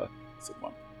remember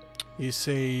someone? You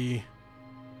see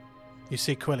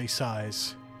Quilly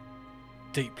sighs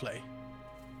deeply.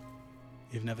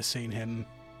 You've never seen him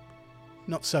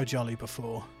not so jolly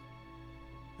before.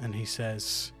 And he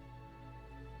says,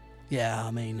 yeah,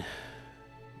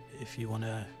 if you want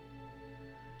to...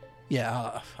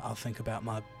 Yeah, I'll think about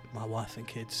my wife and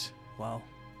kids while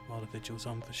the vigil's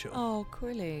on, for sure. Oh,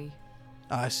 Quilly.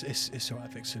 It's all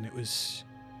right, Vixen. It was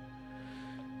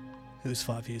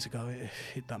 5 years ago.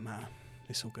 It doesn't matter.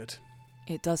 It's all good.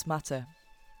 It does matter.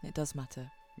 It does matter.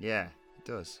 Yeah, it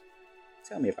does.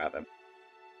 Tell me about them.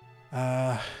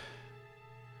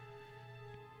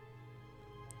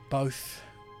 Both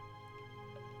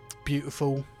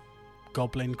beautiful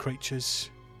goblin creatures.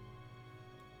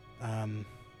 My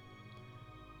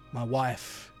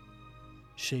wife,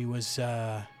 she was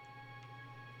an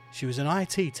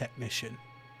IT technician,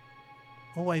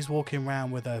 always walking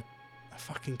around with a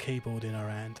fucking keyboard in her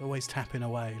hand, always tapping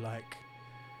away, like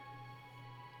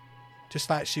just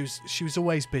like she was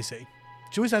always busy.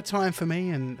 She always had time for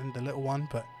me and the little one,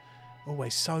 but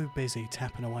always so busy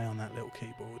tapping away on that little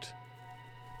keyboard.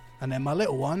 And then my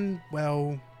little one,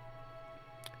 well,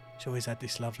 she always had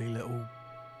this lovely little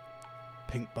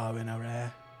pink bow in her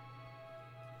hair.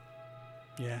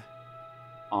 Yeah.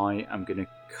 I am going to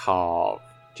carve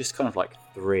just kind of like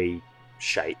 3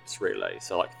 shapes, really.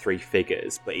 So like 3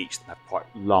 figures, but each of them have quite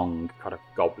long kind of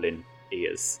goblin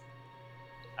ears.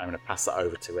 I'm going to pass that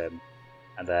over to him,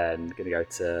 and then going to go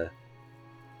to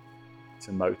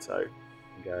Moto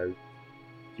and go, do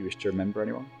you wish to remember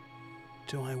anyone?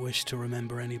 Do I wish to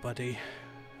remember anybody?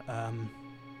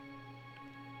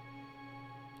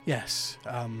 Yes.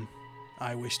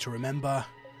 I wish to remember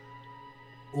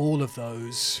all of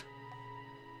those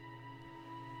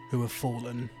who have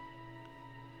fallen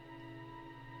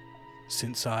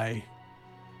since I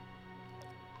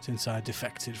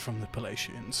defected from the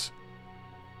Palatians.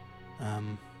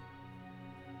 I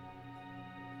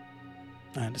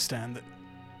understand that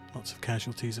lots of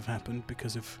casualties have happened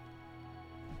because of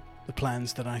the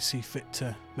plans that I see fit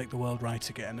to make the world right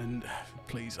again. And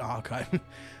please, Ark, I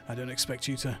don't expect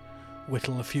you to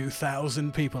whittle a few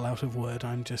thousand people out of word.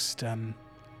 I'm just,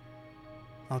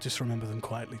 I'll just remember them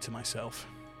quietly to myself.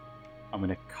 I'm going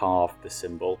to carve the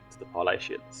symbol to the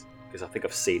Parlatians, because I think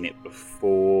I've seen it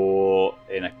before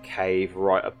in a cave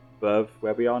right above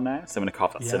where we are now. So I'm going to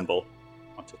carve that symbol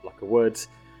onto a block of wood.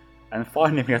 And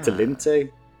finally we go to Lintu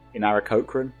in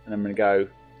Arakokran, and I'm going to go,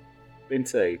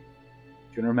 Linty, do you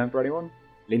want to remember anyone?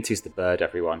 Linty's the bird,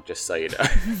 everyone, just so you know.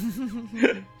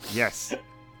 Yes.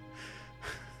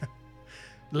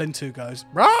 Lintu goes,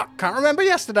 "Rah, can't remember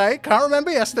yesterday. Can't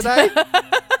remember yesterday."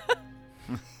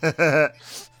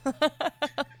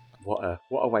 What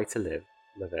a way to live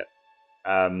it. So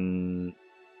I'm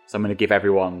going to give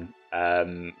everyone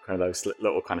kind of those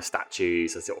little kind of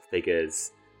statues, those sort of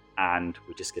figures, and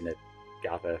we're just going to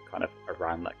gather kind of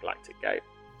around that galactic gate.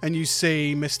 And you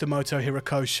see Mr. Moto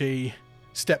Hirakoshi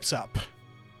steps up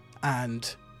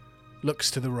and looks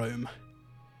to the room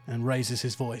and raises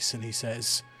his voice, and he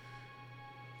says,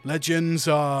 "Legends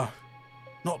are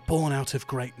not born out of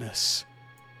greatness.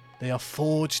 They are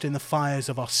forged in the fires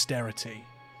of austerity,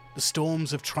 the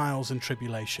storms of trials and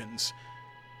tribulations,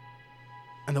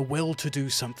 and the will to do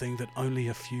something that only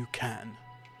a few can.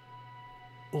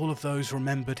 All of those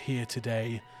remembered here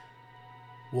today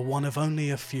were one of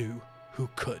only a few who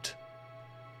could.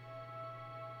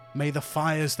 May the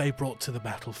fires they brought to the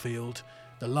battlefield,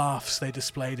 the laughs they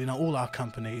displayed in all our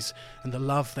companies, and the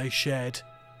love they shared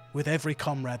with every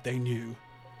comrade they knew,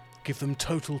 give them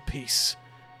total peace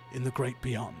in the great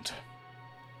beyond."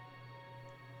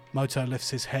 Moto lifts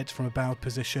his head from a bowed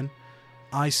position,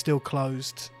 eyes still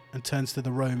closed, and turns to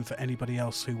the room for anybody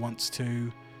else who wants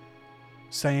to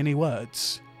say any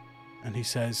words. And he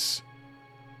says,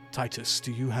 "Titus,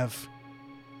 do you have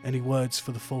any words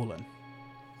for the fallen?"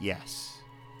 Yes.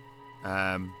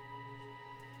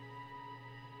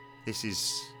 This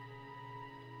is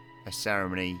a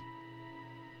ceremony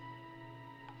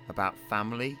about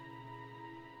family,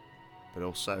 but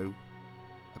also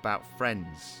about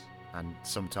friends. And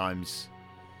sometimes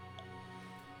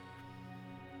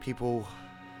people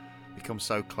become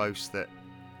so close that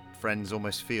friends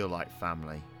almost feel like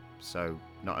family. So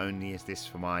not only is this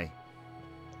for my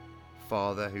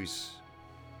father, who's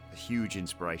a huge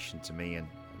inspiration to me and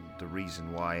the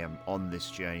reason why I'm on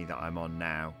this journey that I'm on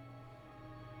now,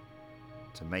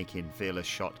 to make him feel as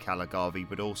shot Caligarvi,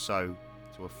 but also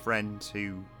to a friend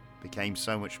who became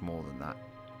so much more than that,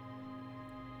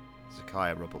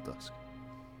 Zakiah Rubbledusk.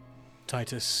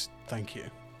 Titus, thank you.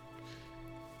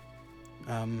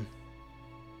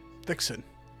 Vixen,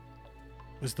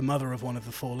 as the mother of one of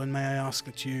the fallen, may I ask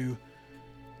that you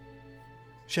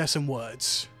share some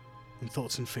words and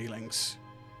thoughts and feelings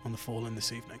on the fallen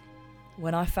this evening?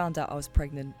 When I found out I was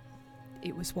pregnant,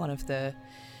 it was one of the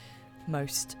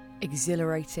most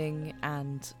exhilarating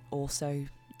and also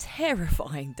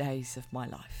terrifying days of my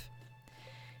life.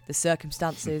 The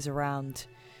circumstances around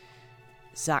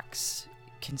Zach's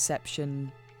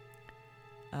conception,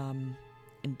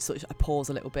 and sort of I pause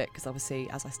a little bit because obviously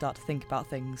as I start to think about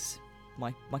things,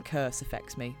 my curse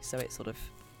affects me, so it sort of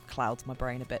clouds my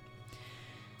brain a bit.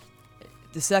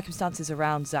 The circumstances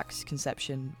around Zach's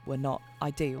conception were not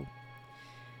ideal,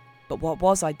 but what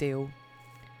was ideal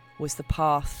was the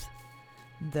path,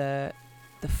 the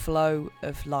flow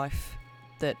of life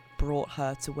that brought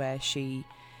her to where she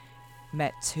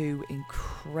met two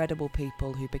incredible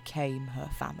people who became her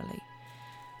family.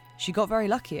 She got very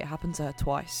lucky. It happened to her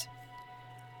twice.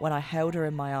 When I held her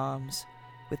in my arms,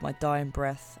 with my dying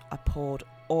breath, I poured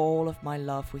all of my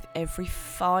love with every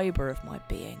fibre of my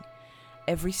being,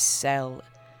 every cell,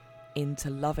 into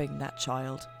loving that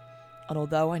child. And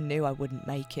although I knew I wouldn't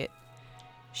make it,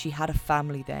 she had a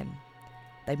family then.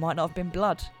 They might not have been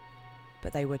blood,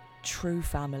 but they were true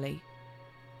family.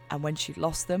 And when she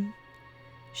lost them,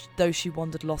 though she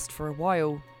wandered lost for a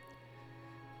while,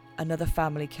 another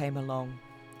family came along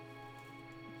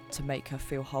to make her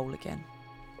feel whole again.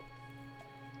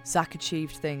 Zach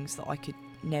achieved things that I could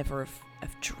never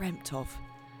have dreamt of,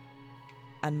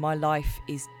 and my life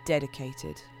is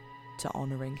dedicated to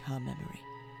honouring her memory.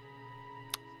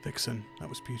 Vixen, that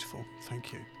was beautiful.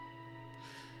 Thank you.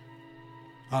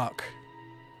 Ark,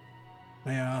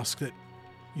 may I ask that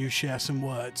you share some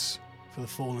words for the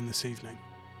fallen this evening?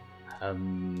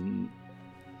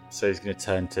 So he's going to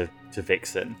turn to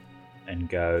Vixen and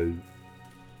go,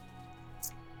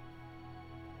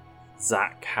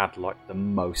 Zach had like the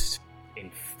most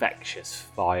infectious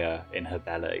fire in her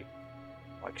belly.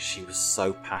 Like, she was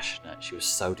so passionate, she was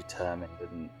so determined,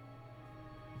 and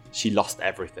she lost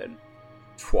everything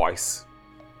twice.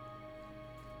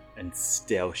 And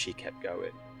still she kept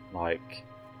going. Like,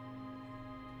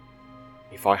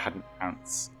 if I had an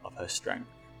ounce of her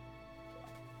strength,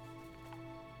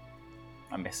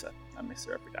 I miss her. I miss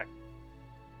her every day.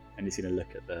 And he's going to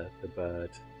look at the bird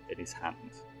in his hand.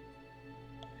 And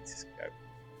he's going to go,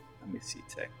 I miss you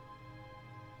too.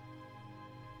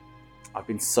 I've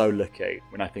been so lucky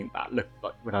when I think back. Look,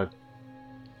 like when I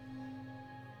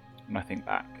think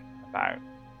back about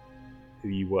who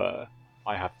you were,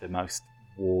 I have the most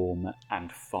warm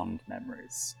and fond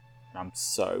memories. And I'm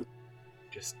so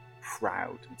just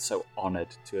proud and so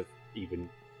honoured to have even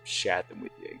shared them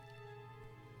with you.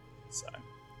 So,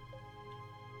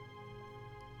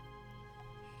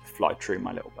 fly true,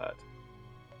 my little bird.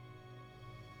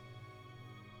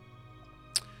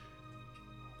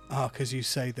 As you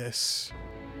say this,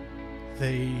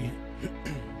 the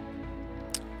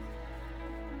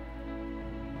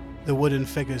wooden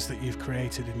figures that you've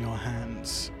created in your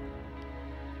hands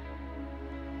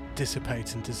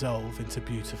dissipate and dissolve into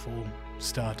beautiful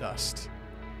stardust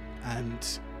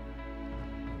and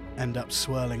end up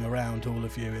swirling around all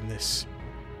of you in this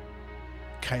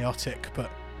chaotic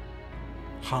but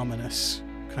harmonious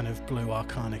kind of blue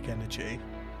arcanic energy.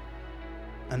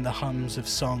 And the hums of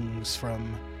songs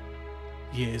from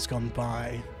years gone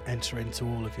by enter into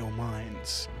all of your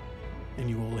minds, and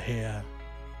you all hear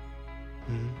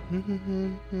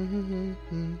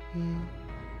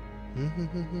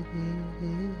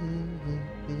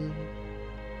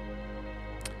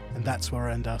and that's where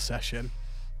I end our session.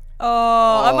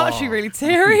 Oh, I'm actually really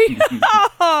teary.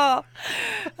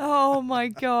 Oh my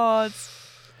god.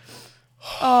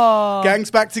 Oh,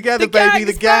 Gang's back together, baby.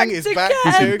 The gang is back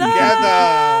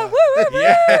together. Woo,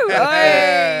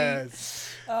 Yes.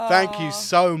 Thank you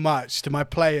so much to my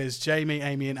players, Jamie,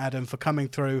 Amy, and Adam, for coming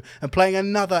through and playing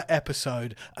another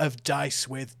episode of Dice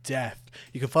with Death.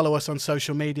 You can follow us on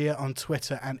social media, on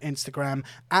Twitter and Instagram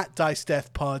at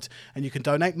DiceDeathPod, and you can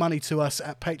donate money to us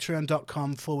at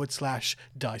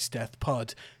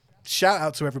patreon.com/DiceDeathPod. Shout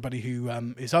out to everybody who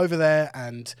is over there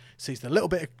and sees the little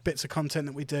bits of content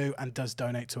that we do and does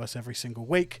donate to us every single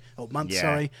week or month,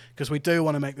 because we do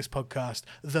want to make this podcast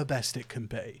the best it can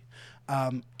be.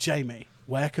 Jamie,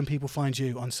 where can people find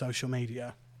you on social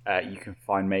media? You can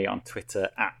find me on Twitter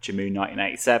at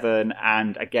Jamu1987.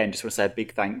 And again, just want to say a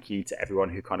big thank you to everyone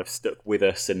who kind of stuck with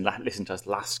us and listened to us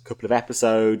last couple of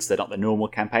episodes. They're not the normal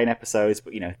campaign episodes,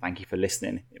 but, thank you for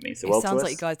listening. It means the world to us. It sounds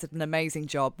like you guys did an amazing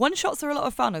job. One-shots are a lot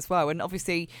of fun as well. And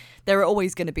obviously, there are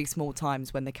always going to be small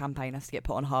times when the campaign has to get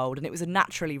put on hold. And it was a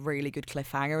naturally really good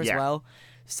cliffhanger as well.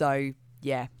 So,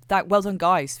 yeah, well done,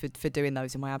 guys, for doing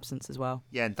those in my absence as well.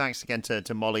 Yeah, and thanks again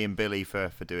to Molly and Billy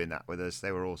for doing that with us.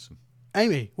 They were awesome.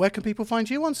 Amy, where can people find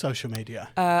you on social media?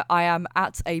 I am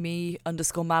at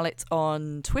Amy_Mallet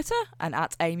on Twitter and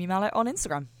at Amy Mallet on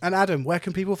Instagram. And Adam, where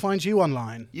can people find you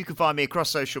online? You can find me across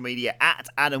social media at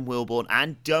Adam Wilborn.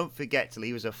 And don't forget to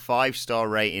leave us a 5-star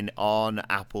rating on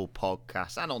Apple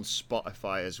Podcasts and on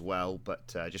Spotify as well.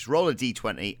 But just roll a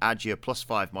D20, add your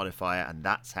 +5 modifier, and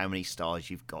that's how many stars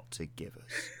you've got to give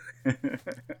us.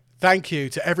 Thank you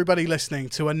to everybody listening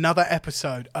to another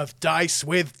episode of Dice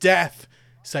with Death.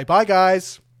 Say bye,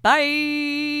 guys.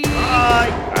 Bye. Bye.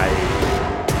 Bye.